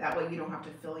 That way you don't have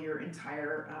to fill your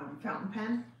entire fountain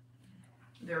pen.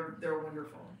 They're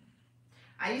wonderful.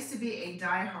 I used to be a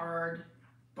die-hard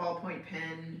ballpoint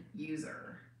pen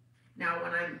user. Now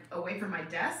when I'm away from my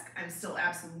desk, I'm still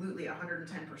absolutely 110%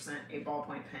 a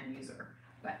ballpoint pen user.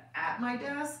 But at my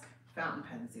desk, fountain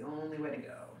pen's the only way to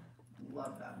go.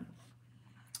 Love them.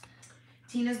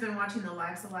 Tina's been watching the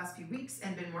lives the last few weeks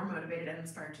and been more motivated and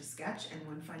inspired to sketch. And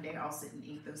one fine day I'll sit and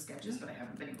ink those sketches, but I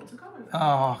haven't been able to color them.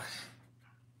 Oh,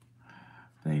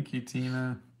 thank you,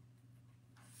 Tina.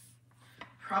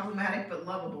 Problematic but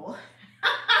lovable.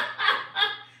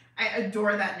 I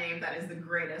adore that name. That is the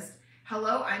greatest.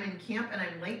 Hello, I'm in camp and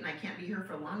I'm late and I can't be here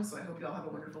for long, so I hope you all have a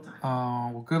wonderful time.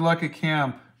 Oh, well, good luck at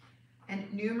camp.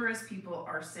 And numerous people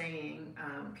are saying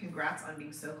congrats on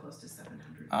being so close to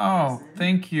 700,000. Oh,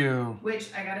 thank you.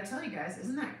 Which I gotta tell you guys,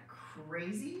 isn't that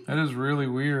crazy? That is really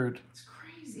weird. It's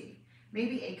crazy.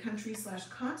 Maybe a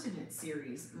country/continent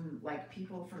series, like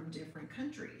people from different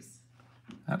countries.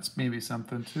 That's maybe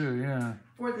something too, yeah.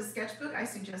 For the sketchbook, I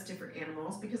suggest different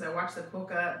animals because I watched the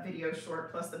Polka video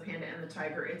short plus the panda and the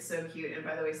tiger. It's so cute. And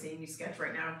by the way, seeing you sketch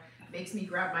right now makes me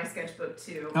grab my sketchbook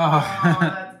too. Oh,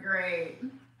 that's great.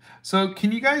 So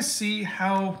can you guys see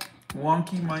how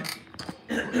wonky my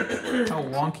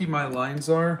lines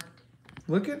are?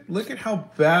 Look at how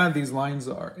bad these lines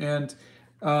are. And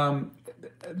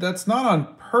that's not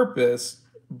on purpose,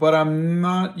 but I'm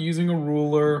not using a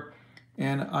ruler.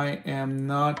 And I am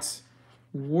not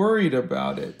worried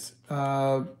about it.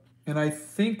 And I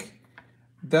think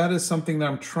that is something that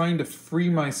I'm trying to free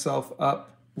myself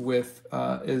up with,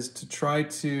 is to try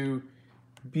to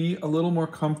be a little more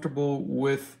comfortable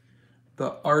with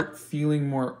the art feeling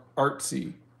more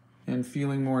artsy and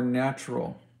feeling more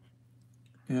natural.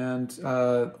 And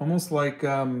almost like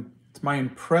it's my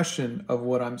impression of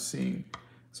what I'm seeing.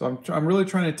 So I'm really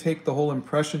trying to take the whole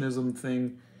impressionism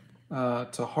thing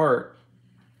to heart.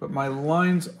 But my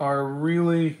lines are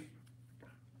really,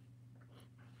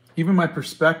 even my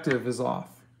perspective is off.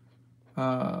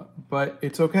 But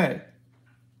it's okay.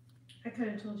 I could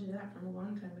have told you that from a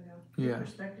long time ago. Yeah. Your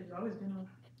perspective's always been off.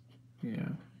 Yeah.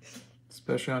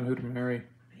 Especially on who to marry.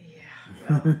 Yeah.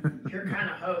 Well, you're kind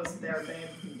of hosed there,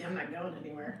 babe. I'm not going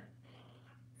anywhere.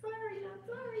 Sorry, not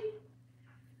sorry.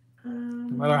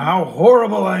 No matter how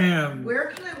horrible I am. Where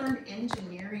can I learn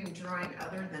engineering drawing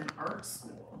other than art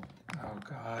school? Oh,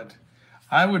 God.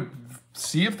 I would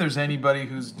see if there's anybody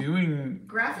who's doing...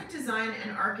 Graphic design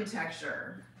and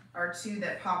architecture are two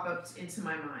that pop up into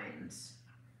my mind.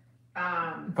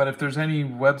 But if there's any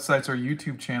websites or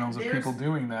YouTube channels of people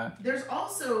doing that. There's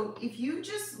also, if you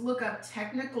just look up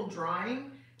technical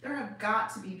drawing, there have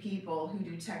got to be people who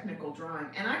do technical drawing.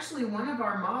 And actually one of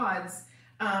our mods,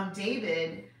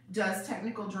 David, does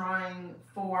technical drawing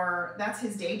that's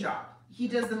his day job. He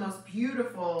does the most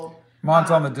beautiful...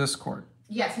 Mods on the Discord.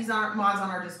 Yes, he's on mods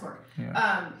on our Discord.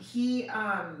 Yeah. He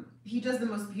does the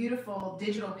most beautiful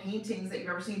digital paintings that you've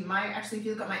ever seen. Actually, if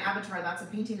you look at my avatar, that's a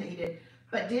painting that he did.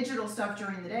 But digital stuff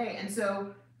during the day. And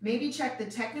so maybe check the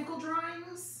technical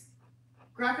drawings,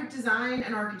 graphic design,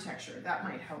 and architecture. That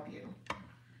might help you.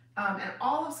 And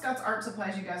all of Scott's art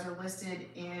supplies, you guys, are listed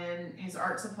in his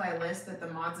art supply list that the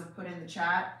mods have put in the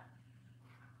chat.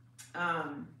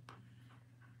 And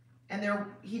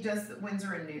he does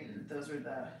Winsor and Newton. Those are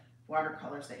the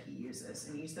watercolors that he uses.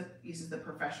 And he uses the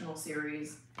professional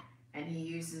series. And he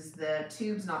uses the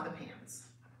tubes, not the pans.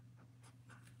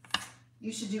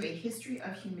 You should do a history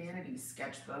of humanity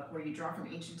sketchbook where you draw from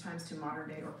ancient times to modern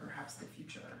day or perhaps the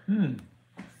future.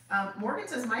 Morgan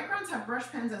says Microns have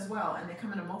brush pens as well, and they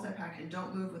come in a multi-pack and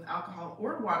don't move with alcohol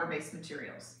or water-based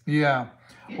materials. Yeah.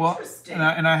 Interesting. Well,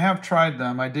 and I have tried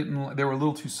them. They were a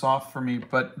little too soft for me,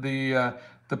 but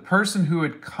the person who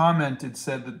had commented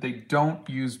said that they don't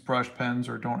use brush pens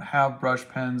or don't have brush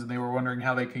pens, and they were wondering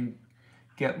how they can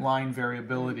get line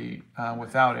variability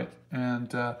without it. And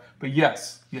but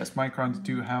yes, Microns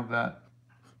do have that.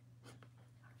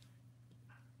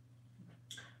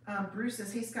 Bruce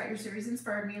says, hey Scott, your series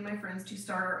inspired me and my friends to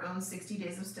start our own 60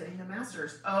 days of studying the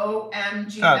masters.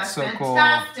 OMG, that's so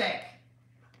fantastic.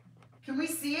 Cool. Can we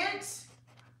see it?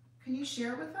 Can you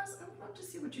share with us? I would love to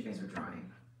see what you guys are drawing.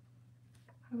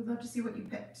 I would love to see what you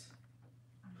picked.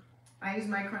 I use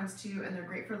Microns too, and they're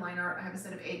great for line art. I have a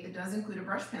set of 8 that does include a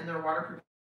brush pen. They're waterproof.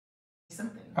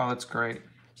 Something. Oh, that's great.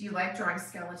 Do you like drawing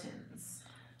skeletons?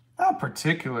 Not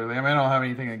particularly. I mean, I don't have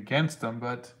anything against them,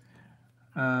 but...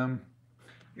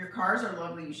 Your cars are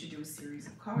lovely. You should do a series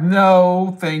of cars.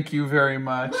 No, thank you very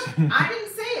much. Look, I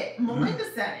didn't say it. Melinda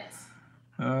said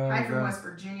it. Hi from God. West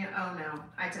Virginia. Oh no,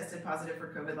 I tested positive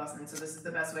for COVID last night, so this is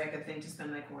the best way I could think to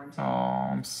spend my quarantine. Oh,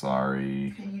 I'm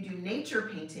sorry. Can you do nature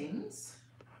paintings?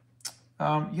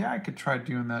 Yeah, I could try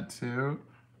doing that too.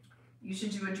 You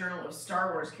should do a journal of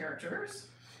Star Wars characters.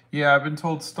 Yeah, I've been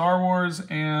told Star Wars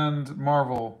and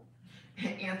Marvel.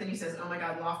 Anthony says, oh my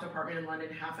God, loft apartment in London,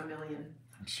 $500,000.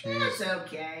 Jeez. That's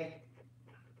okay.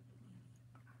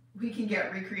 We can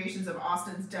get recreations of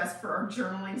Austin's desk for our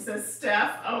journaling, says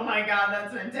Steph. Oh my God,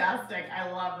 that's fantastic.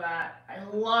 I love that. I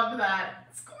love that.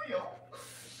 Squeal.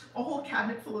 A whole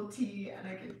cabinet full of tea, and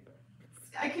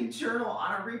I could journal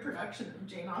on a reproduction of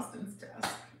Jane Austen's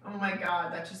desk. Oh my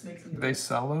God, that just makes me. They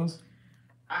sell those?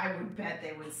 I would bet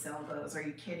they would sell those. Are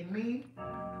you kidding me?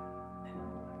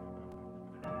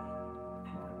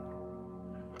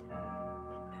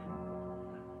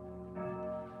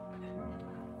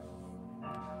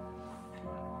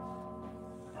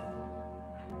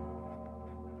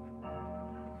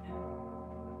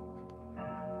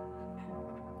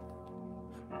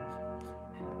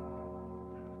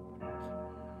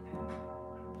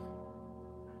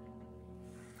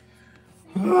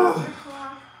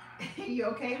 You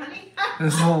okay, honey?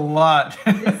 This is a lot.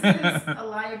 This is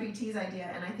Alaya BT's idea,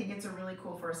 and I think it's a really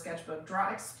cool for a sketchbook.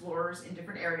 Draw explorers in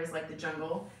different areas like the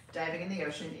jungle, diving in the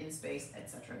ocean, in space,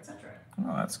 etc., etc.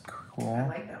 Oh, that's cool. I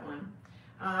like that one.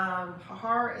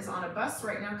 Hahar is on a bus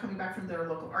right now coming back from their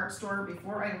local art store.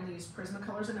 Before, I only used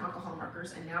Prismacolors and alcohol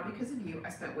markers, and now because of you, I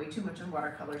spent way too much on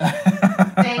watercolors.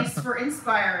 Thanks for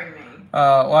inspiring me.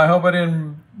 Well, I hope I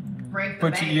didn't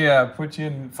Put you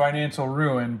in financial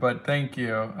ruin, but thank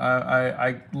you.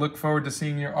 I look forward to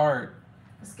seeing your art.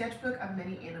 A sketchbook of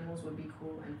many animals would be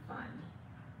cool and fun.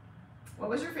 What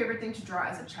was your favorite thing to draw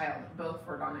as a child, both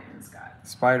for Donna and Scott?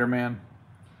 Spider-Man.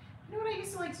 You know what I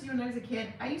used to like to do when I was a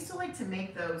kid? I used to like to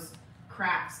make those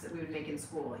crafts that we would make in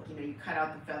school. Like, you know, you cut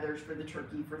out the feathers for the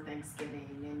turkey for Thanksgiving,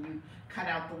 and you cut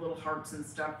out the little hearts and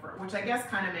stuff, which I guess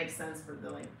kind of makes sense for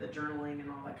the journaling and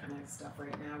all that kind of stuff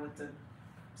right now with the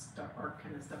art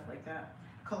kind of stuff like that.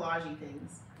 Collagey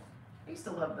things. I used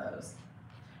to love those.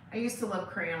 I used to love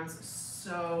crayons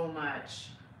so much.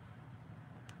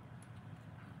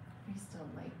 I used to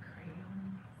like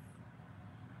crayons.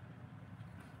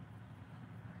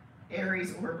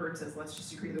 Aries Orbert says, let's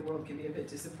just agree the world can be a bit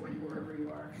disappointing wherever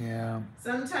you are. Yeah.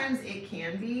 Sometimes it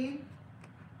can be,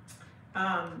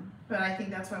 but I think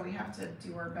that's why we have to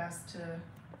do our best to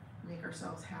make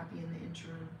ourselves happy in the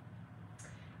interim.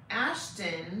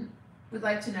 Ashton would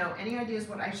like to know, any ideas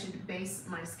what I should base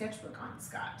my sketchbook on,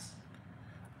 Scott?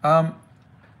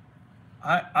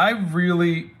 I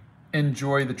really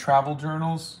enjoy the travel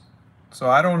journals, so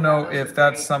I don't know if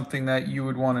that's something that you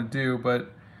would want to do,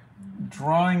 but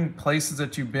drawing places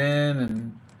that you've been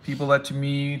and people that you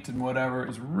meet and whatever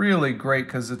is really great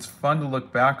because it's fun to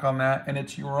look back on that, and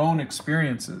it's your own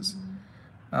experiences.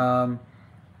 I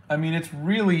mean, it's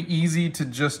really easy to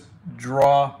just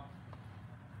draw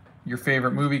your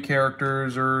favorite movie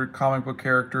characters or comic book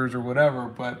characters or whatever,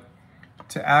 but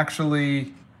to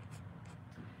actually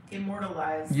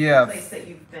immortalize the place that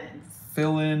you've been.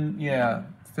 Fill in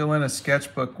a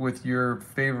sketchbook with your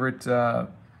favorite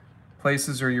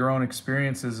places or your own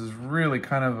experiences is really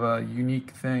kind of a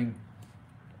unique thing.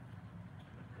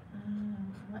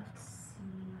 Let's see.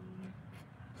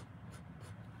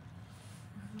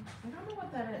 I don't know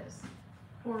what that is.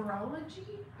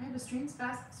 Horology? I have a strange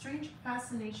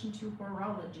fascination to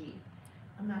horology,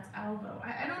 and that's Alvo.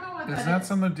 I don't know what that is. Does that have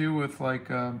something to do with like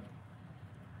Horology?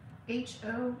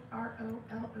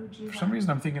 For some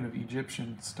reason I'm thinking of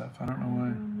Egyptian stuff. I don't know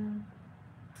why.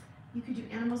 You could do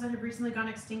animals that have recently gone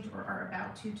extinct or are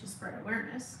about to spread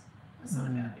awareness. That's not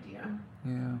a bad idea.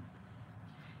 Yeah.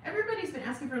 Everybody's been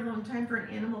asking for a long time for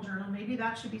an animal journal. Maybe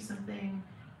that should be something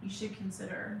you should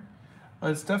consider.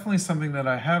 Well, it's definitely something that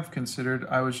I have considered.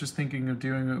 I was just thinking of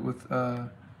doing it with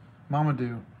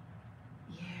Mamadou.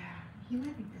 Yeah, he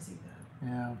might be busy though.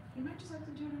 Yeah. You might just have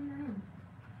to do it on your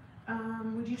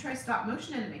own. Would you try stop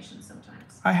motion animation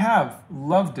sometimes? I have.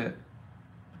 Loved it.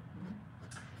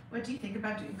 What do you think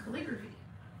about doing calligraphy?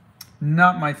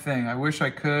 Not my thing. I wish I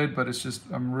could, but it's just,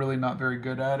 I'm really not very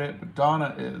good at it. But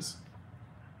Donna is.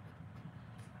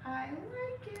 I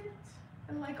like it.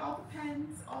 I like all the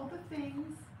pens, all the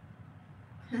things.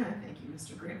 Thank you,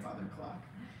 Mr. Grandfather Clock.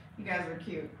 You guys are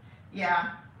cute.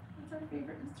 Yeah. That's our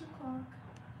favorite Mr. Clock.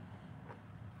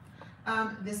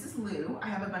 This is Lou. I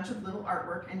have a bunch of little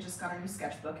artwork and just got a new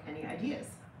sketchbook. Any ideas?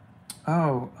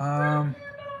 Oh,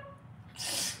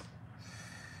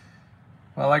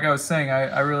 well, like I was saying,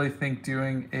 I really think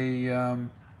doing a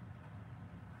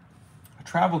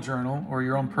travel journal or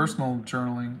your own personal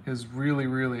journaling is really,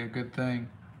 really a good thing.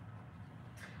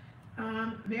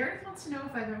 Meredith wants to know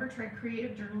if I've ever tried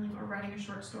creative journaling or writing a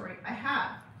short story. I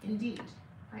have, indeed.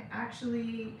 I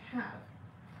actually have.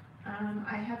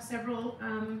 I have several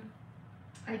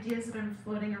ideas that I'm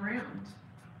floating around.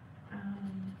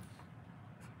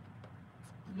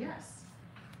 Yes,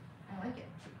 I like it.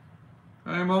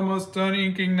 I'm almost done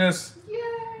inking this. Yay!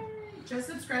 Just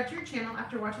subscribe to your channel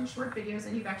after watching short videos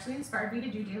and you've actually inspired me to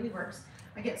do daily works.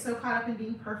 I get so caught up in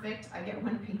being perfect, I get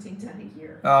one painting done a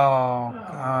year. Oh.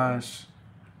 Gosh.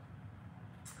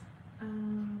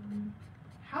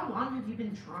 How long have you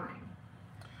been drawing?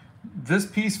 This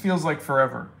piece feels like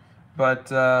forever, but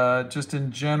just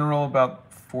in general,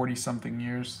 about 40-something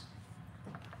years.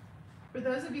 For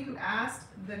those of you who asked,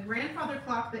 the grandfather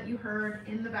clock that you heard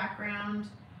in the background,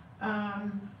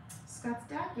 Scott's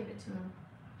dad gave it to him.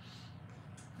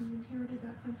 He inherited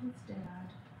that from his dad.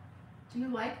 Do you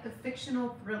like the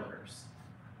fictional thrillers?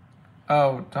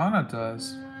 Oh, Donna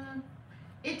does.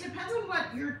 It depends on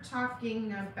what you're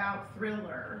talking about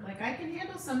thriller. Like, I can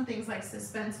handle some things like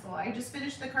suspenseful. I just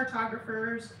finished The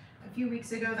Cartographers a few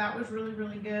weeks ago. That was really,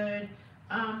 really good.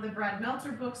 The Brad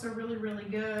Meltzer books are really, really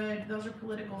good. Those are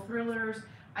political thrillers.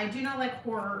 I do not like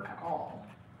horror at all.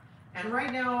 And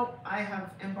right now, I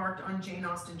have embarked on Jane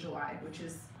Austen July, which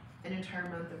is an entire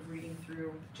month of reading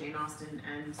through Jane Austen.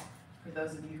 And for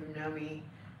those of you who know me,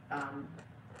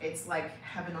 it's like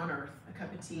heaven on earth, a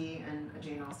cup of tea and a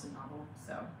Jane Austen novel.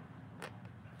 So,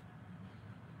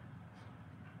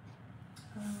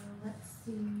 let's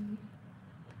see.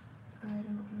 I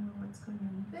don't know what's going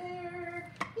on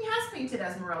there. He has painted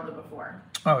Esmeralda before.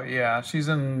 Oh yeah, she's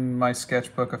in my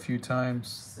sketchbook a few times.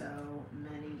 So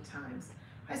many times.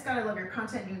 Hi Scott, I love your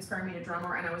content. You inspire me to draw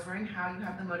more, and I was wondering how you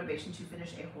have the motivation to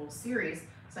finish a whole series,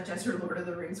 such as your Lord of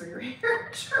the Rings or your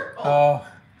hair journal. Oh,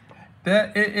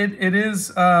 that it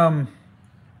is.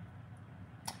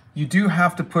 You do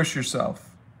have to push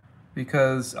yourself,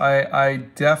 because I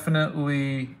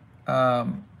definitely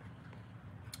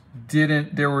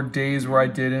didn't. There were days where I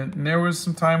didn't, and there was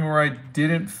some time where I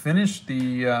didn't finish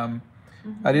the.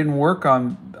 I didn't work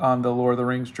on the Lord of the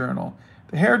Rings journal.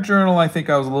 The hair journal, I think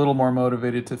I was a little more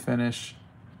motivated to finish.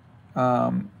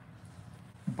 Yeah,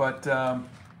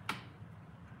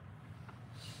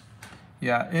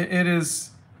 it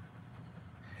is.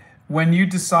 When you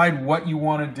decide what you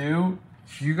want to do,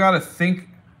 you got to think,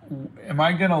 am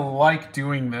I going to like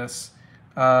doing this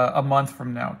a month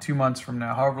from now, 2 months from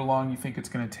now, however long you think it's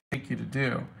going to take you to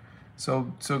do.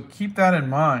 So keep that in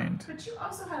mind. But you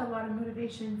also had a lot of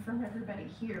motivation from everybody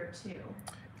here too.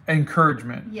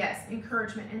 Encouragement. Yes,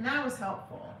 encouragement, and that was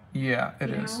helpful. Yeah, it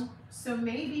is. So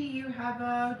maybe you have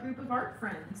a group of art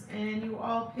friends and you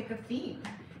all pick a theme,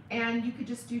 and you could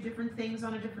just do different things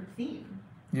on a different theme.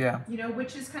 Yeah.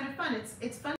 Which is kind of fun.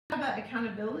 It's fun to have that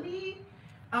accountability.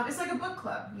 It's like a book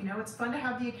club. It's fun to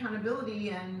have the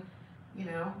accountability and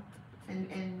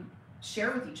and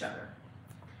share with each other.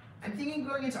 I'm thinking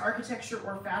going into architecture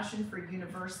or fashion for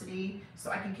university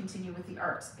so I can continue with the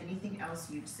arts. Anything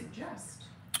else you'd suggest?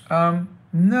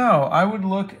 No, I would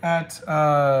look at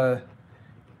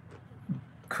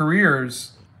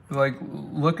careers. Like,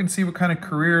 look and see what kind of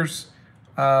careers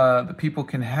the people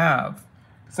can have.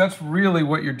 So that's really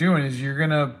what you're doing, is you're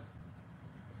gonna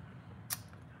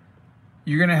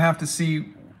have to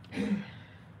see,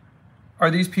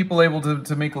 are these people able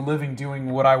to make a living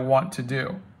doing what I want to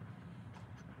do?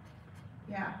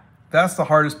 Yeah. That's the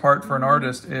hardest part for an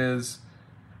artist, is,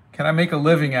 can I make a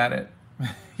living at it?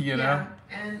 you know? Yeah,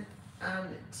 and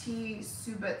T.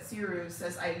 Subatsiru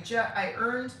says, I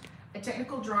earned a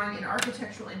technical drawing and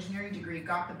architectural engineering degree,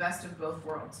 got the best of both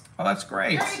worlds. Oh, that's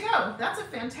great. There you go. That's a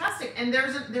fantastic, and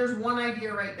there's one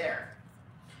idea right there.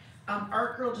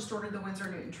 Art Girl just ordered the Winsor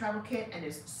Newton travel kit and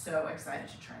is so excited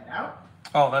to try it out.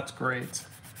 Oh, that's great.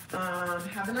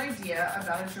 Have an idea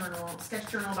about a sketch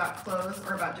journal about clothes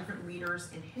or about different leaders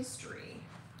in history.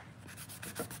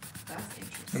 That's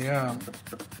interesting. Yeah.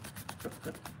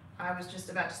 I was just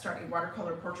about to start a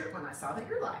watercolor portrait when I saw that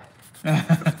you're live.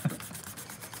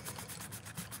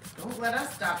 Don't let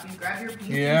us stop you. Grab your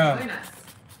paint and join us.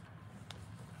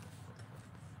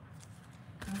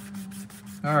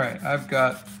 All right, I've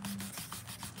got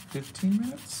 15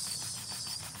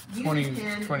 minutes? 20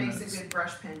 pen 20 makes minutes. a good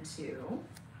brush pen too.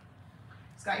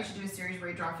 Scott, you should do a series where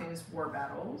you draw famous war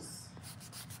battles.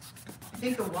 I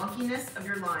think the wonkiness of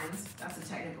your lines, that's a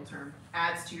technical term,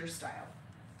 adds to your style.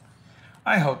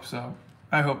 I hope so.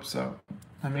 I hope so.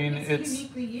 I mean, it's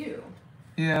uniquely you.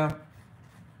 Yeah.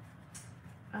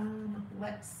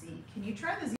 Let's see. Can you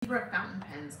try the zebra fountain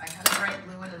pens? I had a bright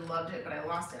blue one and loved it, but I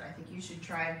lost it. I think you should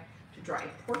try to draw a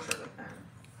portrait with them.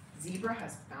 Zebra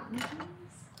has fountain pens?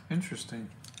 Interesting.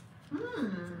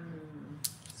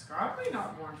 Scott may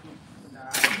not want to do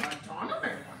that, but Donna may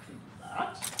want to do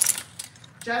that.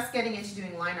 Just getting into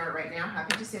doing line art right now.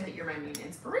 Happy to say that you're my main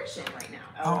inspiration right now.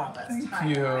 Oh, that's thank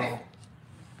you. Maybe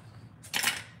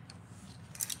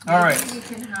All right. we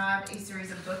can have a series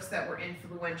of books that were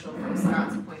influential from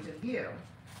Scott's point of view.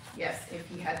 Yes, if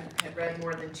he had read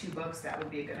more than 2 books, that would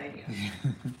be a good idea.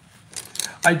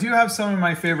 I do have some of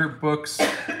my favorite books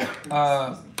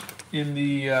in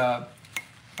the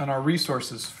on our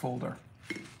resources folder.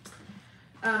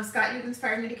 Scott, you've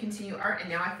inspired me to continue art, and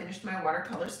now I finished my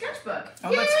watercolor sketchbook.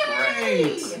 Oh, that's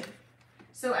great.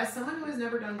 So as someone who has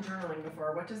never done journaling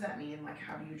before, what does that mean? Like,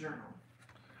 how do you journal?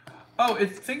 Oh,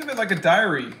 think of it like a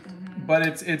diary, but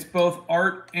it's both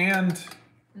art and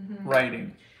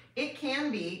writing. It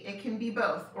can be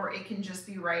both, or it can just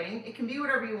be writing. It can be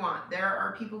whatever you want. There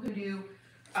are people who do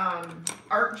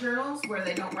art journals where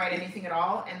they don't write anything at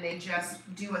all and they just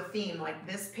do a theme. Like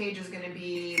this page is going to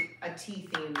be a tea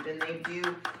themed, and they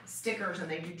do stickers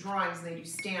and they do drawings and they do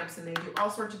stamps and they do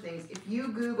all sorts of things. If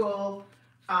you Google,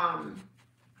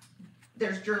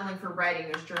 there's journaling for writing,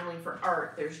 there's journaling for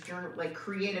art, there's like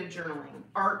creative journaling,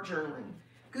 art journaling.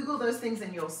 Google those things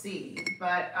and you'll see.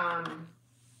 But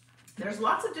there's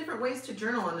lots of different ways to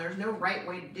journal, and there's no right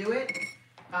way to do it.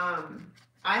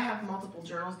 I have multiple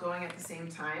journals going at the same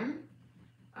time.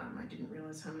 I didn't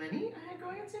realize how many I had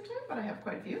going at the same time, but I have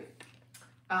quite a few.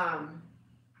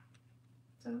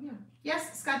 So yeah.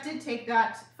 Yes, Scott did take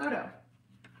that photo.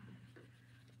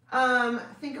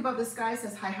 Think Above the Sky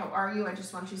says, hi, how are you? I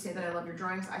just want you to say that I love your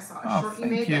drawings. I saw a short you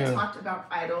made that talked about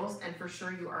idols, and for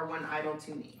sure you are one idol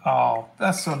to me. Oh,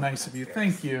 that's so nice of you.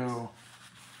 Thank you.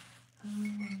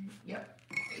 Yep.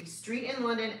 A street in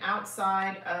London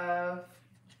outside of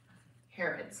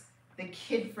Harrods. The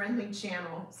kid-friendly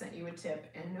channel sent you a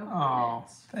tip, and no credit.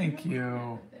 Thank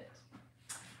you.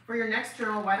 For your next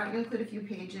journal, why don't you include a few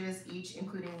pages each,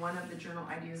 including one of the journal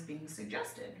ideas being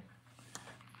suggested?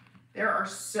 There are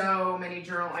so many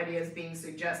journal ideas being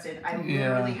suggested. I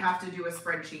literally have to do a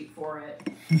spreadsheet for it.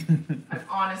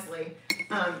 Honestly.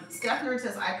 Steph Nerd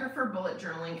says, I prefer bullet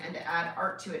journaling and to add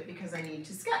art to it because I need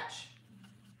to sketch.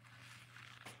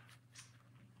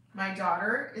 My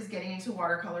daughter is getting into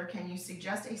watercolor. Can you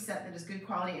suggest a set that is good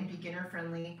quality and beginner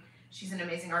friendly? She's an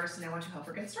amazing artist and I want to help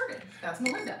her get started. That's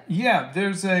Melinda. Yeah,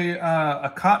 there's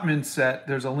a Cotman set.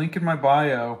 There's a link in my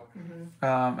bio,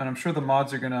 and I'm sure the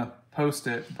mods are going to post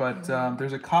it, but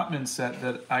there's a Cotman set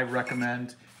that I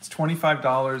recommend. It's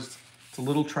 $25. It's a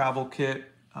little travel kit.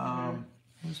 And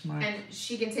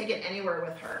she can take it anywhere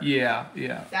with her. Yeah.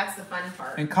 That's the fun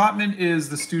part. And Cotman is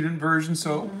the student version,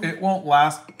 so it won't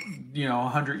last,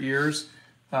 100 years,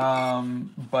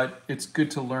 but it's good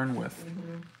to learn with.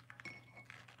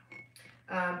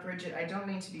 Bridget, I don't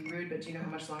mean to be rude, but do you know how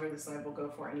much longer this live will go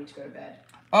for? I need to go to bed.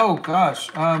 Oh gosh,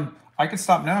 I can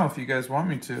stop now if you guys want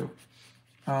me to.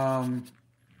 Thank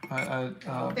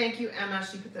you, Emma.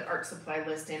 She put the art supply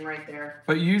list in right there.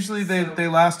 But usually they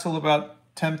last till about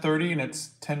 10:30, and it's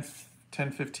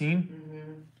 10:15.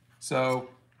 So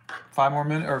 5 more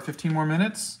minutes or 15 more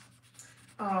minutes.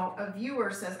 Oh, a viewer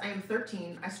says, I am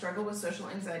 13. I struggle with social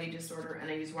anxiety disorder,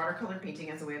 and I use watercolor painting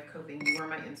as a way of coping. You are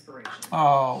my inspiration.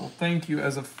 Oh, well, thank you.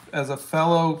 As a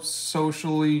fellow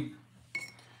socially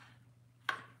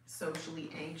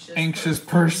anxious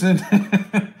person,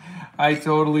 I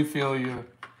totally feel you.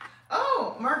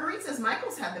 Oh, Marguerite says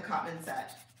Michael's had the Cotman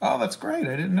set. Oh, that's great.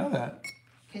 I didn't know that.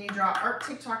 Can you draw art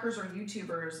TikTokers or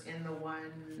YouTubers in the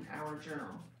 1 hour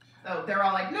journal? Oh, they're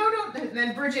all like, no, don't. And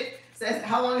then Bridget says,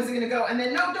 how long is it going to go? And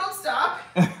then, no, don't stop.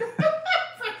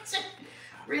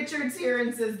 Richard's here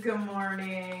and says, good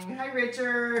morning. Hi,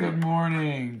 Richard. Good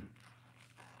morning.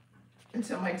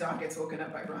 Until my dog gets woken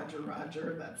up by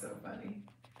Roger. That's so funny.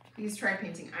 Please try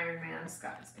painting Iron Man.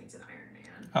 Scott has painted Iron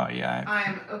Man. Oh, yeah.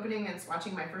 I'm opening and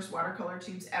swatching my first watercolor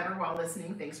tubes ever while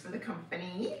listening. Thanks for the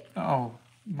company. Oh,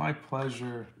 my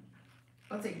pleasure.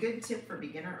 What's a good tip for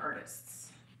beginner artists?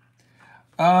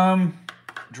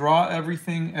 Draw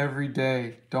everything every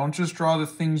day. Don't just draw the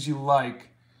things you like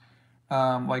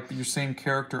your same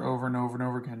character over and over and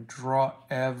over again. Draw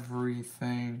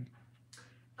everything.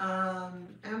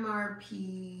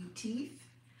 MRP Teeth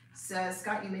says,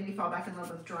 Scott, you made me fall back in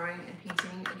love with drawing and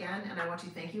painting again, and I want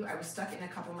to thank you. I was stuck in a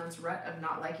couple months rut of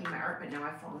not liking my art, but now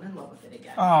I've fallen in love with it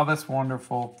again. Oh, that's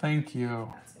wonderful. Thank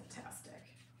you. That's fantastic.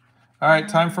 All right,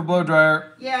 time for blow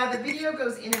dryer. Yeah, the video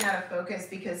goes in and out of focus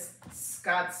because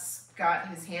Scott's got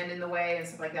his hand in the way and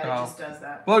stuff like that. It just does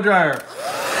that. Blow dryer.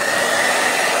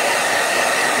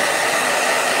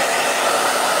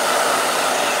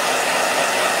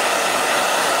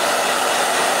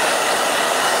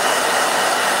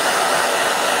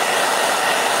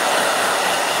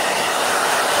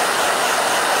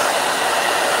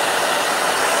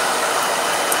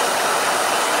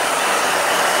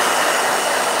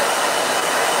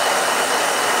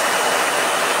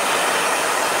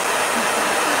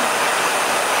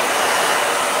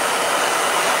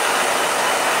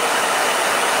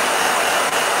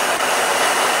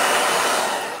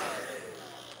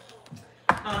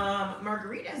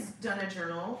 done a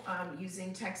journal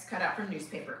using text cut out from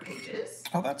newspaper pages.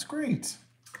 Oh, that's great.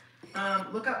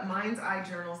 Look up Mind's Eye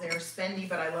journals. They are spendy,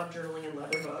 but I love journaling in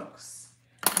leather books.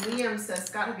 Liam says,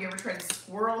 Scott, have you ever tried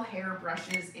squirrel hair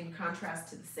brushes in contrast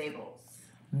to the sables?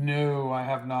 No, I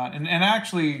have not. And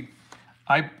actually,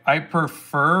 I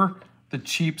prefer the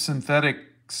cheap synthetic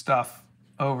stuff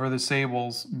over the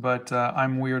sables, but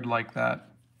I'm weird like that.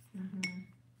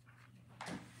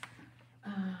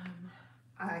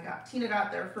 Tina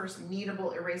got their first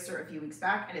kneadable eraser a few weeks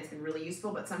back, and it's been really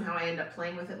useful, but somehow I end up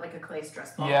playing with it like a clay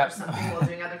stress ball or something while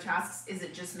doing other tasks. Is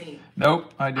it just me?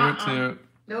 Nope, I do it too.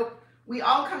 Nope. We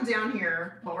all come down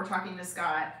here while we're talking to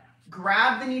Scott,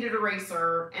 grab the kneaded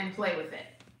eraser, and play with it.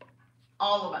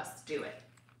 All of us do it.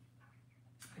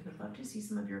 I would love to see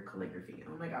some of your calligraphy.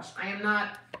 Oh my gosh. I am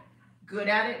not good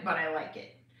at it, but I like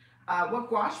it. What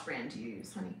gouache brand do you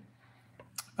use, honey?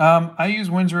 I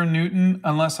use Winsor & Newton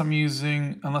unless I'm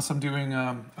doing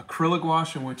acrylic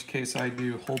gouache, in which case I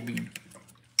do Holbein.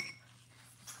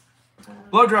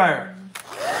 Blow dryer.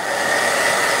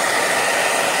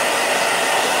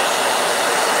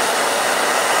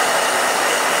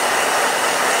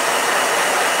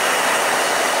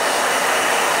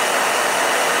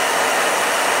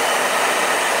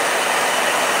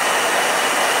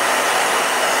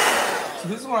 So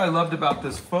this is what I loved about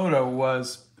this photo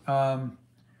was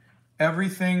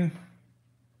everything,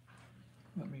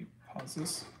 let me pause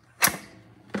this.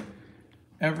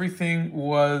 Everything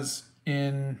was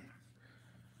in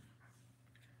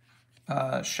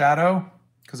shadow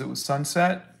because it was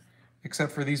sunset,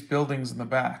 except for these buildings in the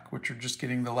back, which are just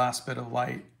getting the last bit of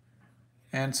light.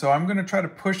 And so I'm going to try to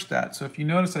push that. So if you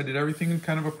notice, I did everything in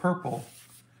kind of a purple,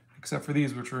 except for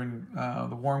these, which are in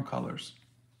the warm colors.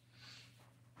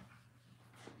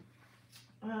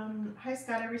 Hi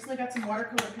Scott, I recently got some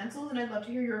watercolor pencils and I'd love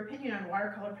to hear your opinion on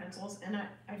watercolor pencils, and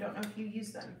I don't know if you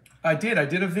use them. I did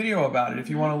a video about it if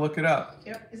you want to look it up.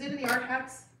 Yep. Is it in the art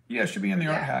hacks? Yeah, it should be in the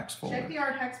art hacks folder. Check the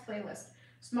art hacks playlist.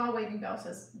 Small waving bell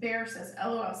says, Bear says,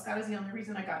 LOL, Scott is the only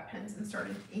reason I got pens and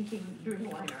started inking doing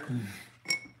line art.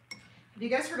 Have you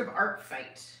guys heard of Art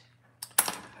Fight?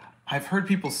 I've heard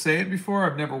people say it before.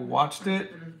 I've never watched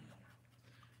it.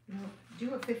 No,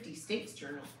 do a 50 states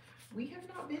journal. We have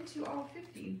not been to all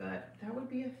 50, but that would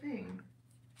be a thing.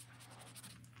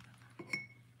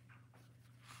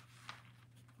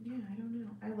 Yeah, I don't know.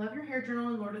 I love your hair journal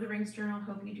and Lord of the Rings journal.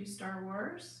 Hope you do Star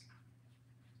Wars.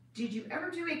 Did you ever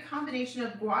do a combination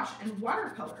of gouache and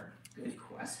watercolor? Good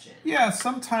question. Yeah,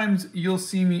 sometimes you'll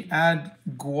see me add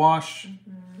gouache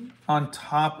on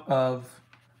top of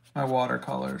my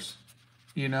watercolors.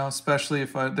 You know, especially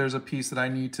if there's a piece that I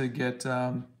need to get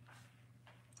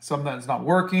something that's not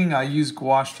working. I use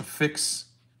gouache to fix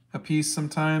a piece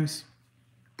sometimes.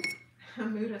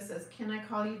 Hamuda says, can I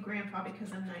call you Grandpa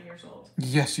because I'm 9 years old?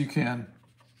 Yes, you can.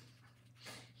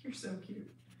 You're so cute.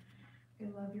 I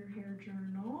love your hair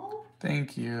journal.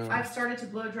 Thank you. I've started to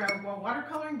blow dry while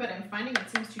watercoloring, but I'm finding it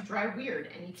seems to dry weird.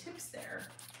 Any tips there?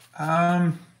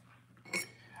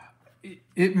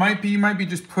 It might be, you might be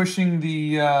just pushing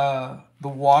the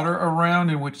water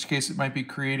around, in which case it might be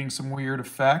creating some weird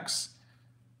effects.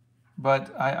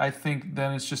 But I think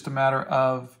then it's just a matter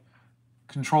of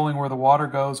controlling where the water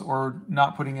goes or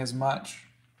not putting as much.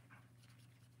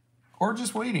 Or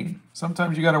just waiting.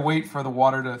 Sometimes you got to wait for the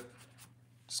water to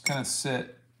just kind of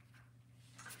sit.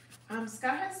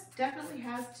 Scott definitely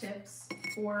has tips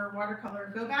for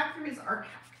watercolor. Go back through his art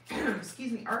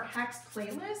hacks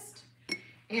playlist,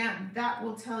 and that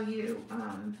will tell you,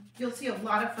 you'll see a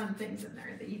lot of fun things in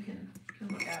there that you can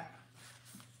look at.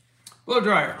 Blow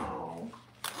dryer. Oh.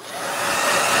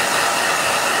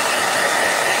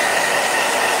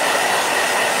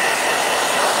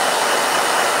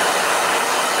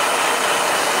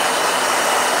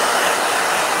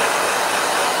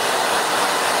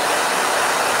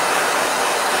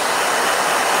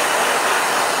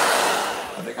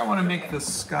 Make the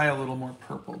sky a little more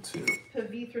purple too.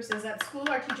 Pavithra says, at school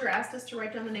our teacher asked us to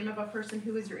write down the name of a person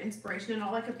who was your inspiration, and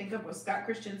all I could think of was Scott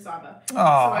Christian Saba. So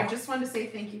I just wanted to say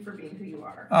thank you for being who you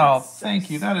are. Oh, thank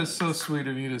you. That is so sweet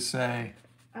of you to say.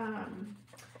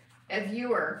 A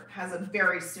viewer has a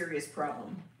very serious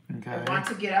problem. Okay. I want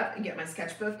to get up and get my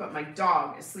sketchbook, but my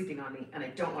dog is sleeping on me, and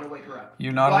I don't want to wake her up.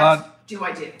 You're not allowed. What do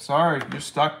I do? Sorry, you're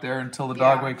stuck there until the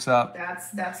dog wakes up.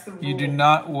 That's the rule. You do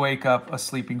not wake up a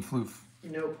sleeping floof.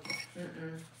 Nope.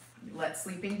 Let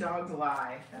sleeping dogs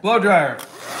lie. Blow dryer.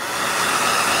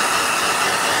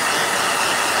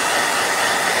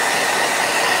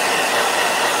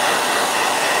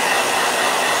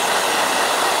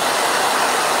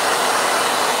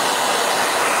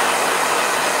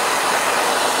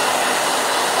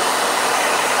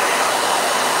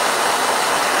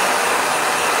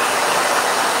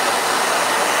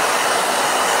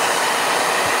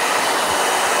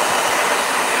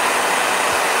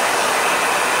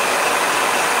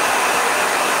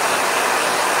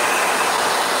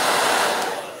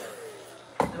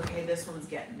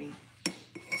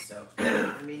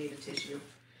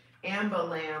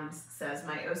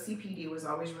 OCPD was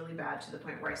always really bad to the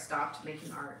point where I stopped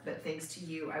making art. But thanks to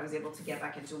you, I was able to get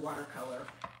back into watercolor.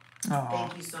 Oh.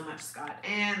 Thank you so much, Scott.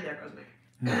 And there goes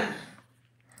my.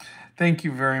 Thank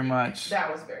you very much.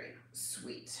 That was very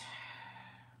sweet.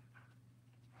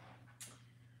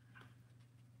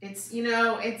 It's, you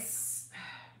know, it's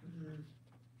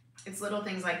little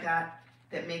things like that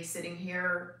that make sitting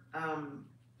here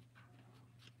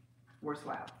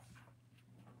worthwhile.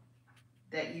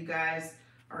 That you guys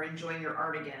are enjoying your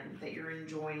art again, that you're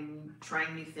enjoying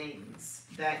trying new things,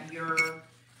 that you're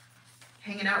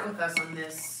hanging out with us on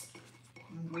this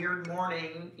weird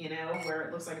morning, you know, where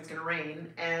it looks like it's going to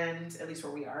rain, and at least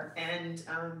where we are. And,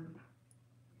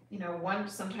 you know,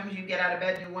 sometimes you get out of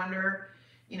bed and you wonder,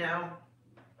 you know,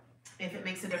 if it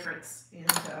makes a difference.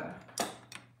 And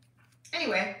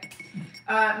anyway,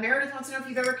 Meredith wants to know if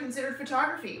you've ever considered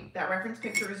photography. That reference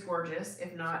picture is gorgeous,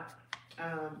 if not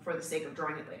for the sake of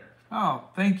drawing it later. Oh,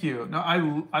 thank you. No,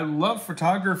 I love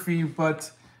photography,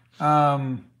 but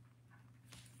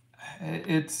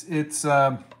it's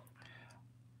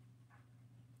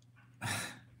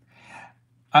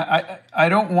I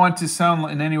don't want to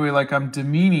sound in any way like I'm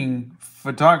demeaning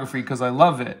photography, because I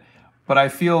love it, but I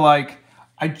feel like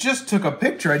I just took a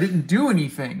picture. I didn't do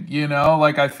anything, you know?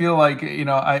 Like, I feel like, you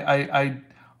know,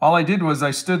 all I did was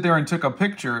I stood there and took a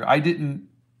picture. I didn't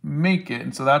make it.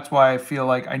 And so that's why I feel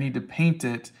like I need to paint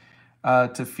it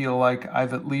to feel like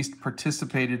I've at least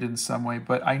participated in some way.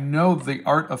 But I know the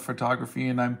art of photography,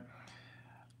 and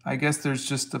I guess there's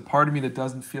just a part of me that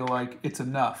doesn't feel like it's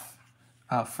enough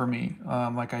for me.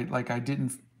 I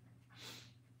didn't.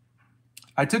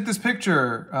 I took this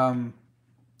picture.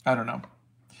 I don't know.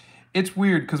 It's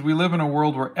weird because we live in a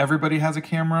world where everybody has a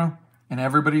camera and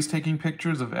everybody's taking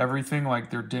pictures of everything,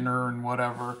 like their dinner and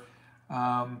whatever.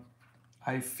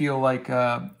 I feel like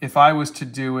if I was to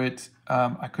do it,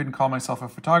 I couldn't call myself a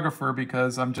photographer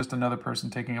because I'm just another person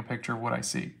taking a picture of what I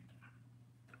see.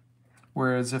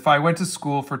 Whereas if I went to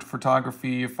school for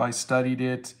photography, if I studied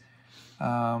it,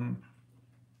 I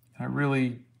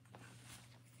really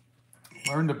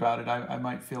learned about it, I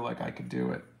might feel like I could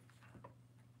do it.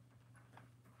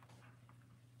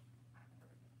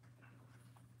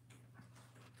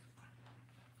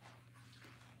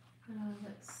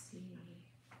 Let's see.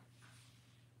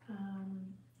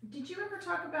 Did you ever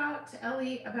talk to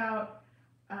Ellie about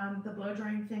the blow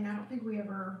drying thing? I don't think we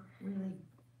ever really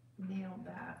nailed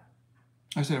that.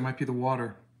 I said it might be the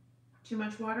water. Too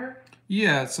much water?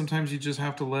 Yeah, sometimes you just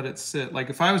have to let it sit. Like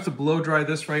if I was to blow dry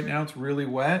this right now, it's really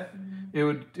wet. Mm-hmm.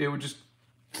 It would just.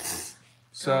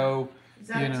 So. Is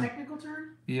that a technical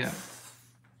term? Yeah.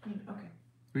 Okay.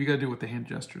 But you got to do it with the hand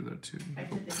gesture though too. I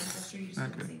did the hand gesture. You just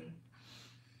didn't see me.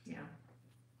 Yeah.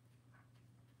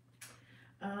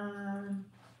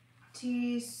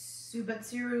 T.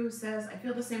 Subatsiru says, I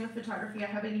feel the same with photography. I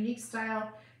have a unique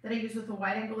style that I use with a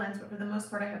wide angle lens, but for the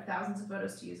most part, I have thousands of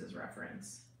photos to use as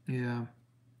reference. Yeah.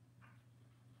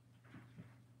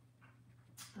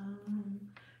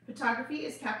 Photography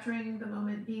is capturing the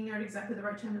moment, being there at exactly the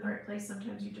right time in the right place.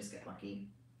 Sometimes you just get lucky.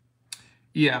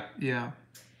 Yeah, yeah.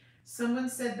 Someone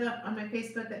said that on my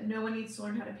Facebook that no one needs to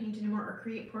learn how to paint anymore or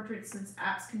create portraits since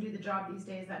apps can do the job these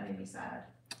days. That made me sad.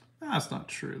 That's not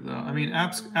true, though. I mean,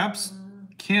 apps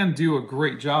can do a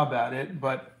great job at it,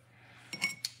 but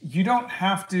you don't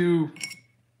have to.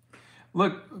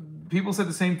 Look, people said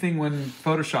the same thing when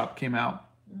Photoshop came out.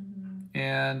 Mm-hmm.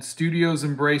 And studios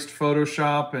embraced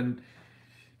Photoshop, and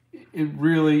it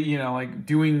really, you know, like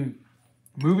doing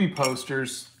movie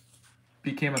posters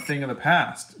became a thing of the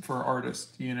past for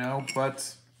artists, you know,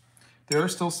 but there are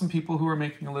still some people who are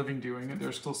making a living doing it.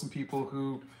 There's still some people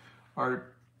who are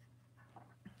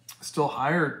still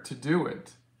hired to do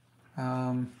it.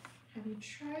 Have you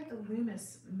tried the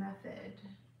Loomis method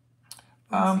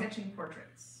when sketching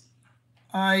portraits?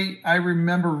 I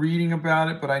remember reading about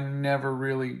it, but I never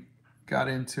really got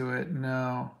into it,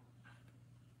 no.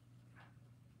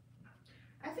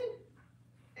 I think,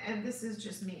 and this is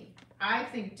just me, I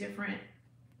think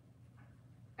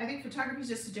photography is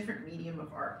just a different medium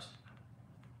of art.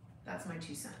 That's my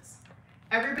 2 cents.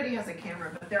 Everybody has a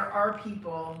camera, but there are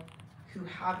people who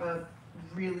have a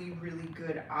really, really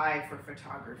good eye for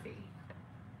photography.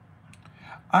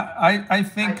 I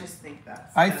just think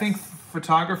that's... I think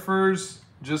photographers,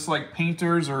 just like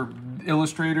painters or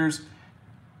illustrators,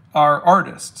 are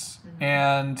artists. Mm-hmm.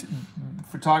 And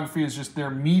photography is just their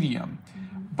medium.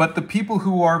 Mm-hmm. But the people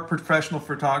who are professional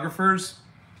photographers,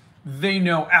 they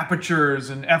know apertures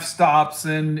and f-stops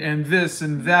and this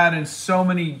and that and so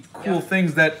many cool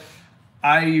things that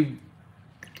I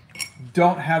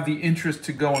don't have the interest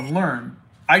to go and learn.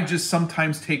 I just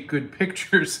sometimes take good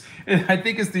pictures. And I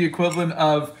think it's the equivalent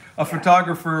of a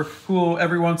photographer who will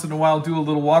every once in a while do a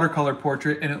little watercolor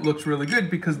portrait, and it looks really good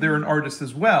because they're an artist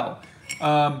as well.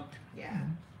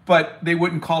 But they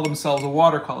wouldn't call themselves a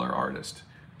watercolor artist.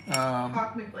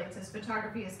 Hawk McBlade says,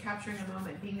 photography is capturing a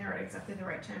moment, being there at exactly the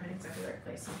right time and exactly the right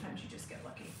place. Sometimes you just get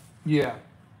lucky. Yeah.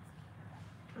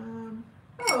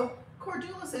 Oh,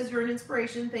 Cordula says, you're an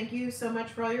inspiration. Thank you so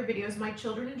much for all your videos. My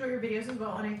children enjoy your videos as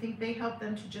well, and I think they help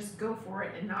them to just go for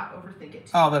it and not overthink it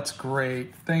too much. That's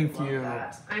great. Thank you.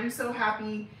 That. I'm so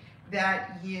happy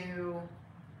that you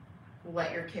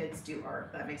let your kids do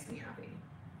art. That makes me happy.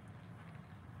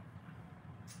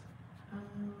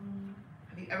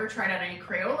 Have you ever tried out any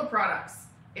Crayola products?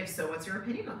 If so, what's your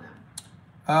opinion on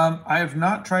them? I have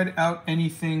not tried out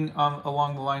anything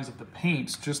along the lines of the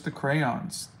paints, just the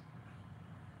crayons.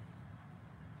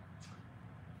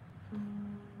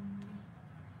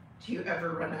 Do you ever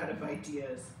run out of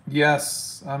ideas?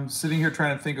 Yes, I'm sitting here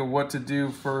trying to think of what to do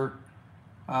for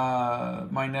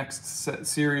my next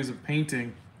series of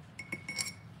painting.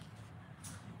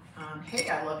 Hey,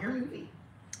 I love your movie.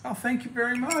 Oh, thank you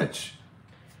very much.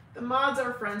 The mods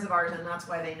are friends of ours, and that's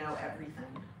why they know everything.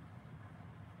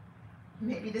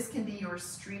 Maybe this can be your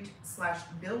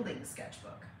street/building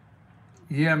sketchbook.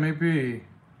 Yeah, maybe.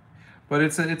 But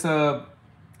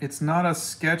it's not a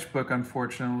sketchbook,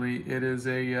 unfortunately. It is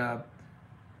a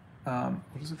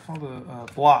what is it called? A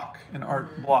block, an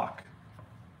art block.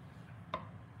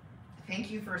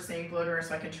 Thank you for saying blow dryer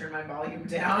so I can turn my volume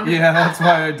down. Yeah, that's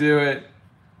why I do it.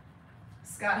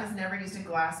 Scott has never used a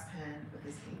glass pen with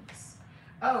his inks.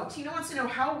 Oh, Tina wants to know,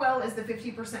 how well is the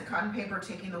 50% cotton paper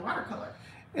taking the watercolor?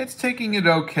 It's taking it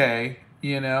okay.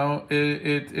 You know,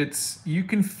 it's you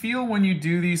can feel when you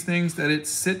do these things that it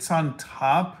sits on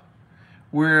top,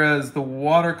 whereas the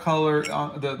watercolor,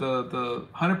 the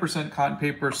 100% cotton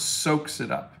paper soaks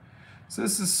it up. So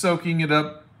this is soaking it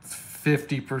up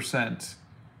 50%.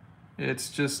 It's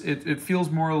just, it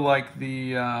feels more like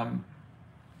the,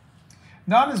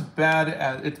 not as bad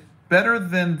as, it's better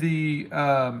than the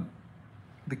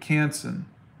Canson.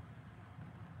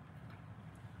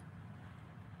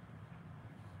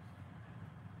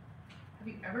 Have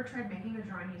you ever tried making a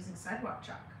drawing using sidewalk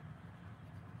chalk?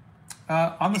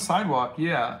 On the sidewalk,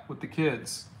 yeah, with the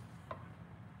kids.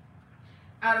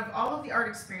 Out of all of the art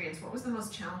experience, what was the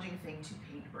most challenging thing to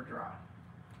paint or draw?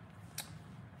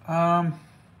 I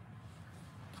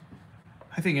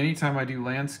think anytime I do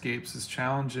landscapes is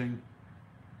challenging.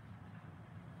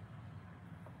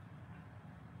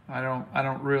 I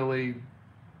don't really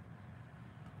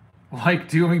like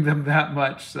doing them that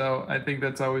much, so I think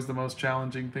that's always the most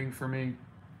challenging thing for me.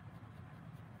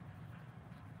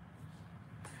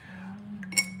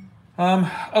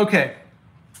 Okay,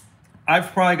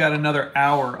 I've probably got another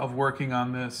hour of working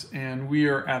on this, and we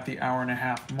are at the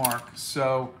hour-and-a-half mark.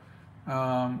 So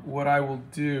what I will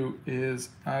do is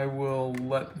I will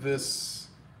let this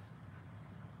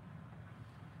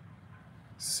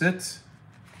sit.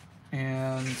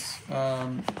 And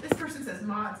this person says,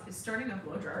 mods, is starting a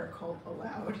blow dryer cult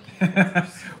allowed?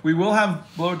 We will have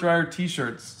blow dryer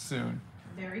t-shirts soon.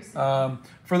 Very soon.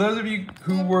 For those of you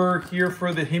who were here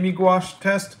for the hemi-gouache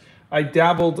test, I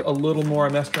dabbled a little more, I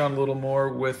messed around a little more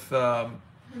with...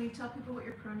 Honey, tell people what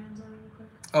your pronouns are real quick.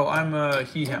 Oh, I'm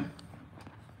he, him.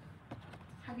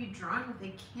 Have you drawn with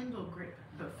a candle grip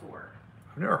before?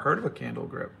 I've never heard of a candle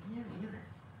grip. Yeah, me neither.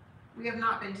 We have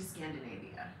not been to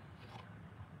Scandinavia.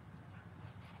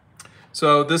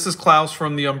 So this is Klaus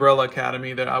from the Umbrella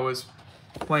Academy that I was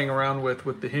playing around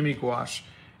with the hemi-gouache.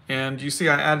 And you see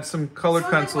I added some colored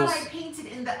pencils. What I painted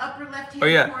in the upper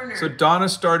left-hand corner. So Donna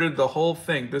started the whole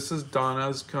thing. This is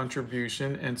Donna's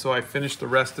contribution. And so I finished the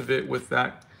rest of it with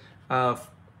that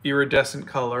iridescent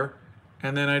color.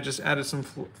 And then I just added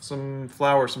some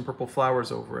flowers, some purple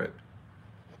flowers over it.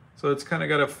 So it's kind of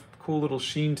got a cool little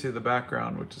sheen to the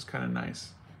background, which is kind of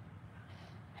nice.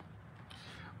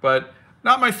 But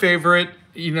not my favorite,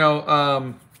 you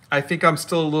know. I think I'm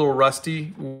still a little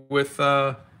rusty with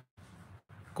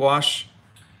gouache,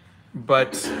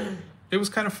 but it was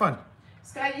kind of fun.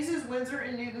 Sky uses Winsor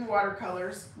 & Newton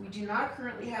watercolors. We do not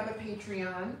currently have a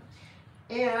Patreon,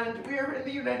 and we are in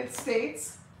the United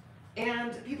States,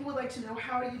 and people would like to know,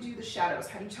 how do you do the shadows?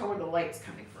 How do you tell where the light's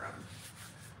coming from?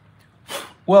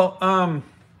 Well,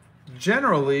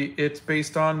 generally, it's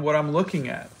based on what I'm looking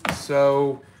at.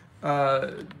 So,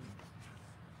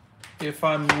 if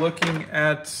I'm looking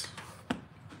at...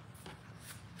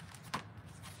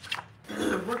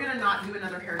 We're going to not do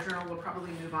another hair journal. We'll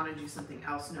probably move on and do something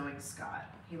else, knowing Scott.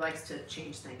 He likes to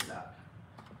change things up.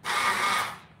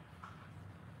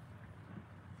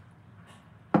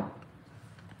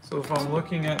 So if I'm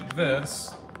looking at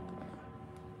this,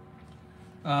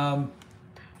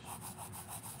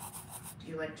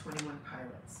 you like 21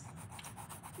 Pilots.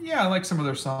 Yeah, I like some of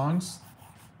their songs.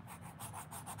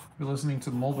 We're listening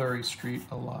to Mulberry Street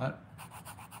a lot.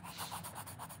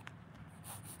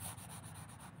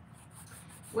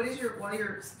 While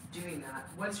you're doing that,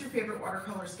 what's your favorite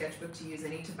watercolor sketchbook to use? I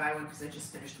need to buy one because I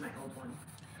just finished my old one.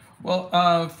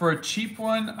 Well, for a cheap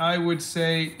one, I would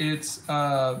say it's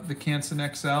the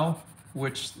Canson XL,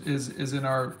 which is in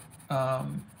our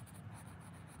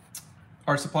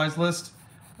supplies list.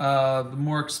 The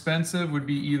more expensive would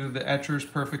be either the Etchr's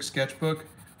Perfect Sketchbook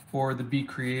or the Be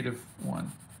Creative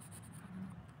one.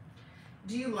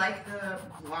 Do you like the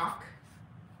block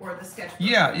or the sketchbook?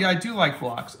 Yeah, I do like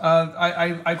blocks.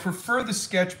 I prefer the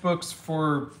sketchbooks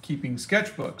for keeping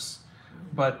sketchbooks,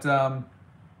 but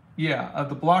yeah,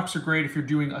 the blocks are great if you're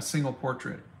doing a single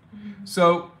portrait.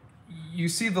 So you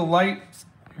see the light.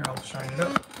 Here, I'll shine it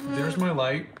up. There's my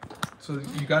light. So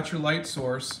you got your light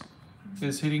source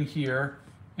is hitting here,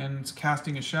 and it's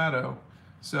casting a shadow.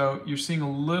 So you're seeing a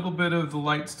little bit of the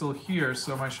light still here.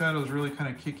 So my shadow is really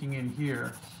kind of kicking in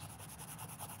here.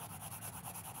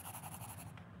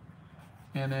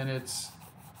 And then it's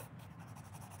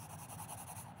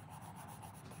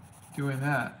doing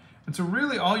that. And so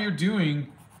really all you're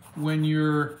doing when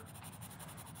you're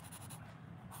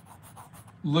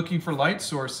looking for light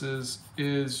sources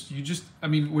is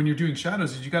when you're doing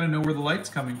shadows, is you got to know where the light's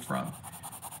coming from.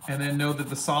 And then know that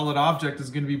the solid object is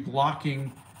going to be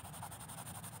blocking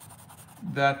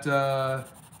that,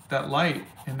 that light.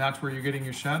 And that's where you're getting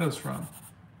your shadows from.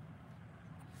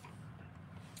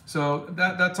 So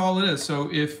that's all it is. So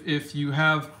if you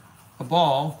have a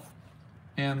ball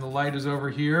and the light is over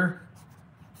here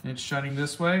and it's shining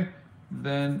this way,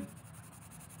 then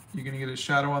you're going to get a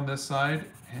shadow on this side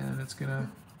and it's going to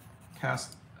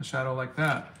cast a shadow like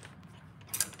that.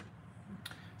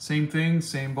 Same thing,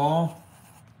 same ball.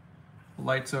 The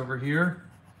light's over here.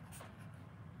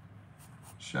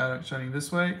 Shadow shining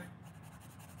this way.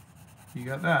 You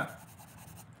got that.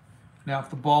 Now if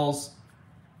the ball's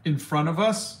in front of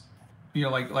us, you know,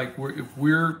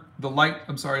 the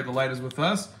light is with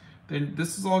us, then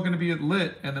this is all going to be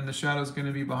lit, and then the shadow is going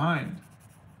to be behind.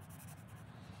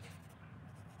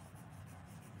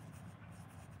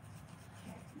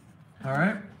 All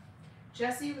right.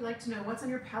 Jesse would like to know what's on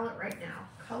your palette right now.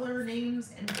 Color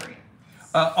names and brands.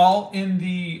 All in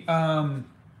the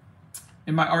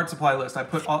in my art supply list. I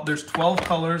put there's 12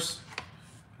 colors.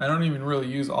 I don't even really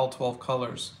use all 12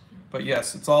 colors. But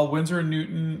yes, it's all Winsor &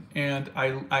 Newton, and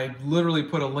I literally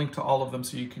put a link to all of them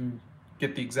so you can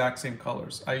get the exact same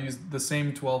colors. I use the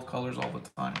same 12 colors all the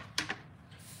time.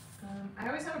 I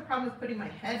always have a problem with putting my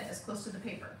head as close to the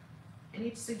paper.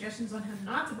 Any suggestions on how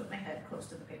not to put my head close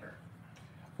to the paper?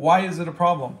 Why is it a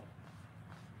problem?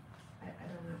 I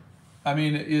don't know. I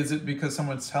mean, is it because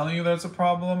someone's telling you that it's a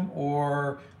problem,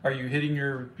 or are you hitting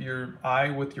your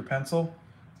eye with your pencil?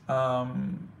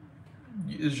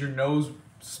 Is your nose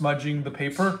smudging the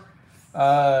paper?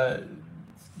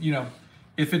 You know,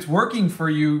 if it's working for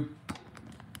you,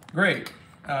 great.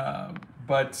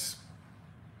 But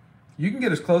you can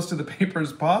get as close to the paper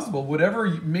as possible. Whatever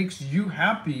makes you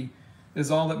happy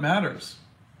is all that matters.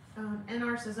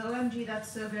 NR says, OMG,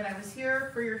 that's so good. I was here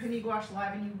for your Hemi Gouache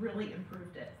live and you really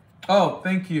improved it. Oh,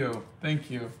 thank you. Thank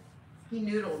you. He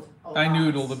noodled a lot. I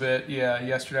noodled a bit, yeah.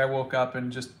 Yesterday I woke up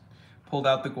and just pulled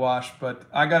out the gouache, but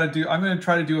I'm going to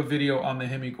try to do a video on the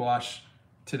Hemi gouache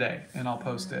today, and I'll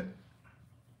post it.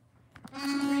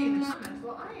 Reading the comments.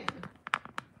 Well, I am.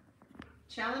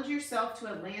 Challenge yourself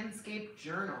to a landscape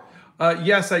journal.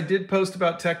 Yes, I did post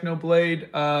about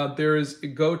Technoblade.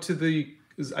 Go to the,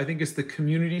 I think it's the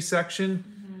community section.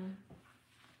 Mm-hmm.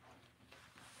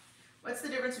 What's the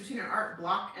difference between an art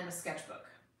block and a sketchbook?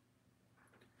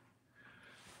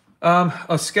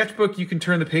 A sketchbook, you can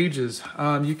turn the pages.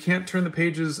 You can't turn the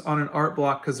pages on an art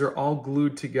block because they're all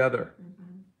glued together.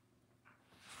 Mm-hmm.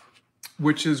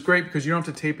 Which is great because you don't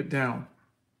have to tape it down.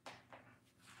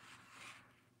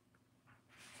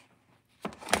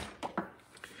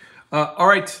 All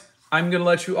right, I'm going to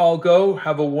let you all go.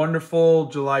 Have a wonderful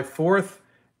July 4th,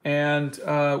 and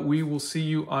we will see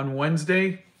you on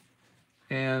Wednesday.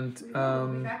 And we'll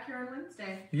be back here on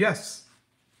Wednesday. Yes.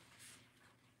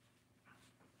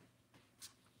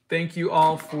 Thank you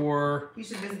all for... You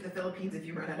should visit the Philippines if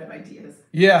you run out of ideas.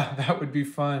 Yeah, that would be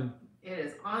fun. It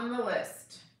is on the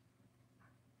list.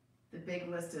 The big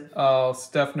list of... Oh,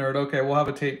 Steph Nerd. Okay, we'll have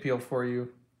a tape peel for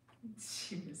you.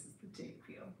 She misses the tape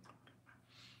peel.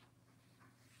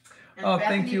 And oh,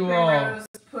 Bethany thank you Primrose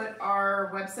all. Put our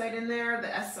website in there, the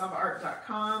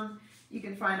sofart.com. You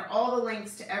can find all the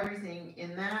links to everything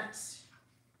in that.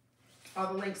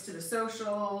 All the links to the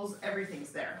socials,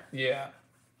 everything's there. Yeah.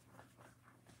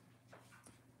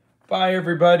 Bye,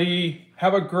 everybody.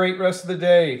 Have a great rest of the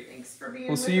day. Thanks for being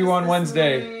We'll with see you us on this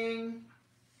Wednesday. morning.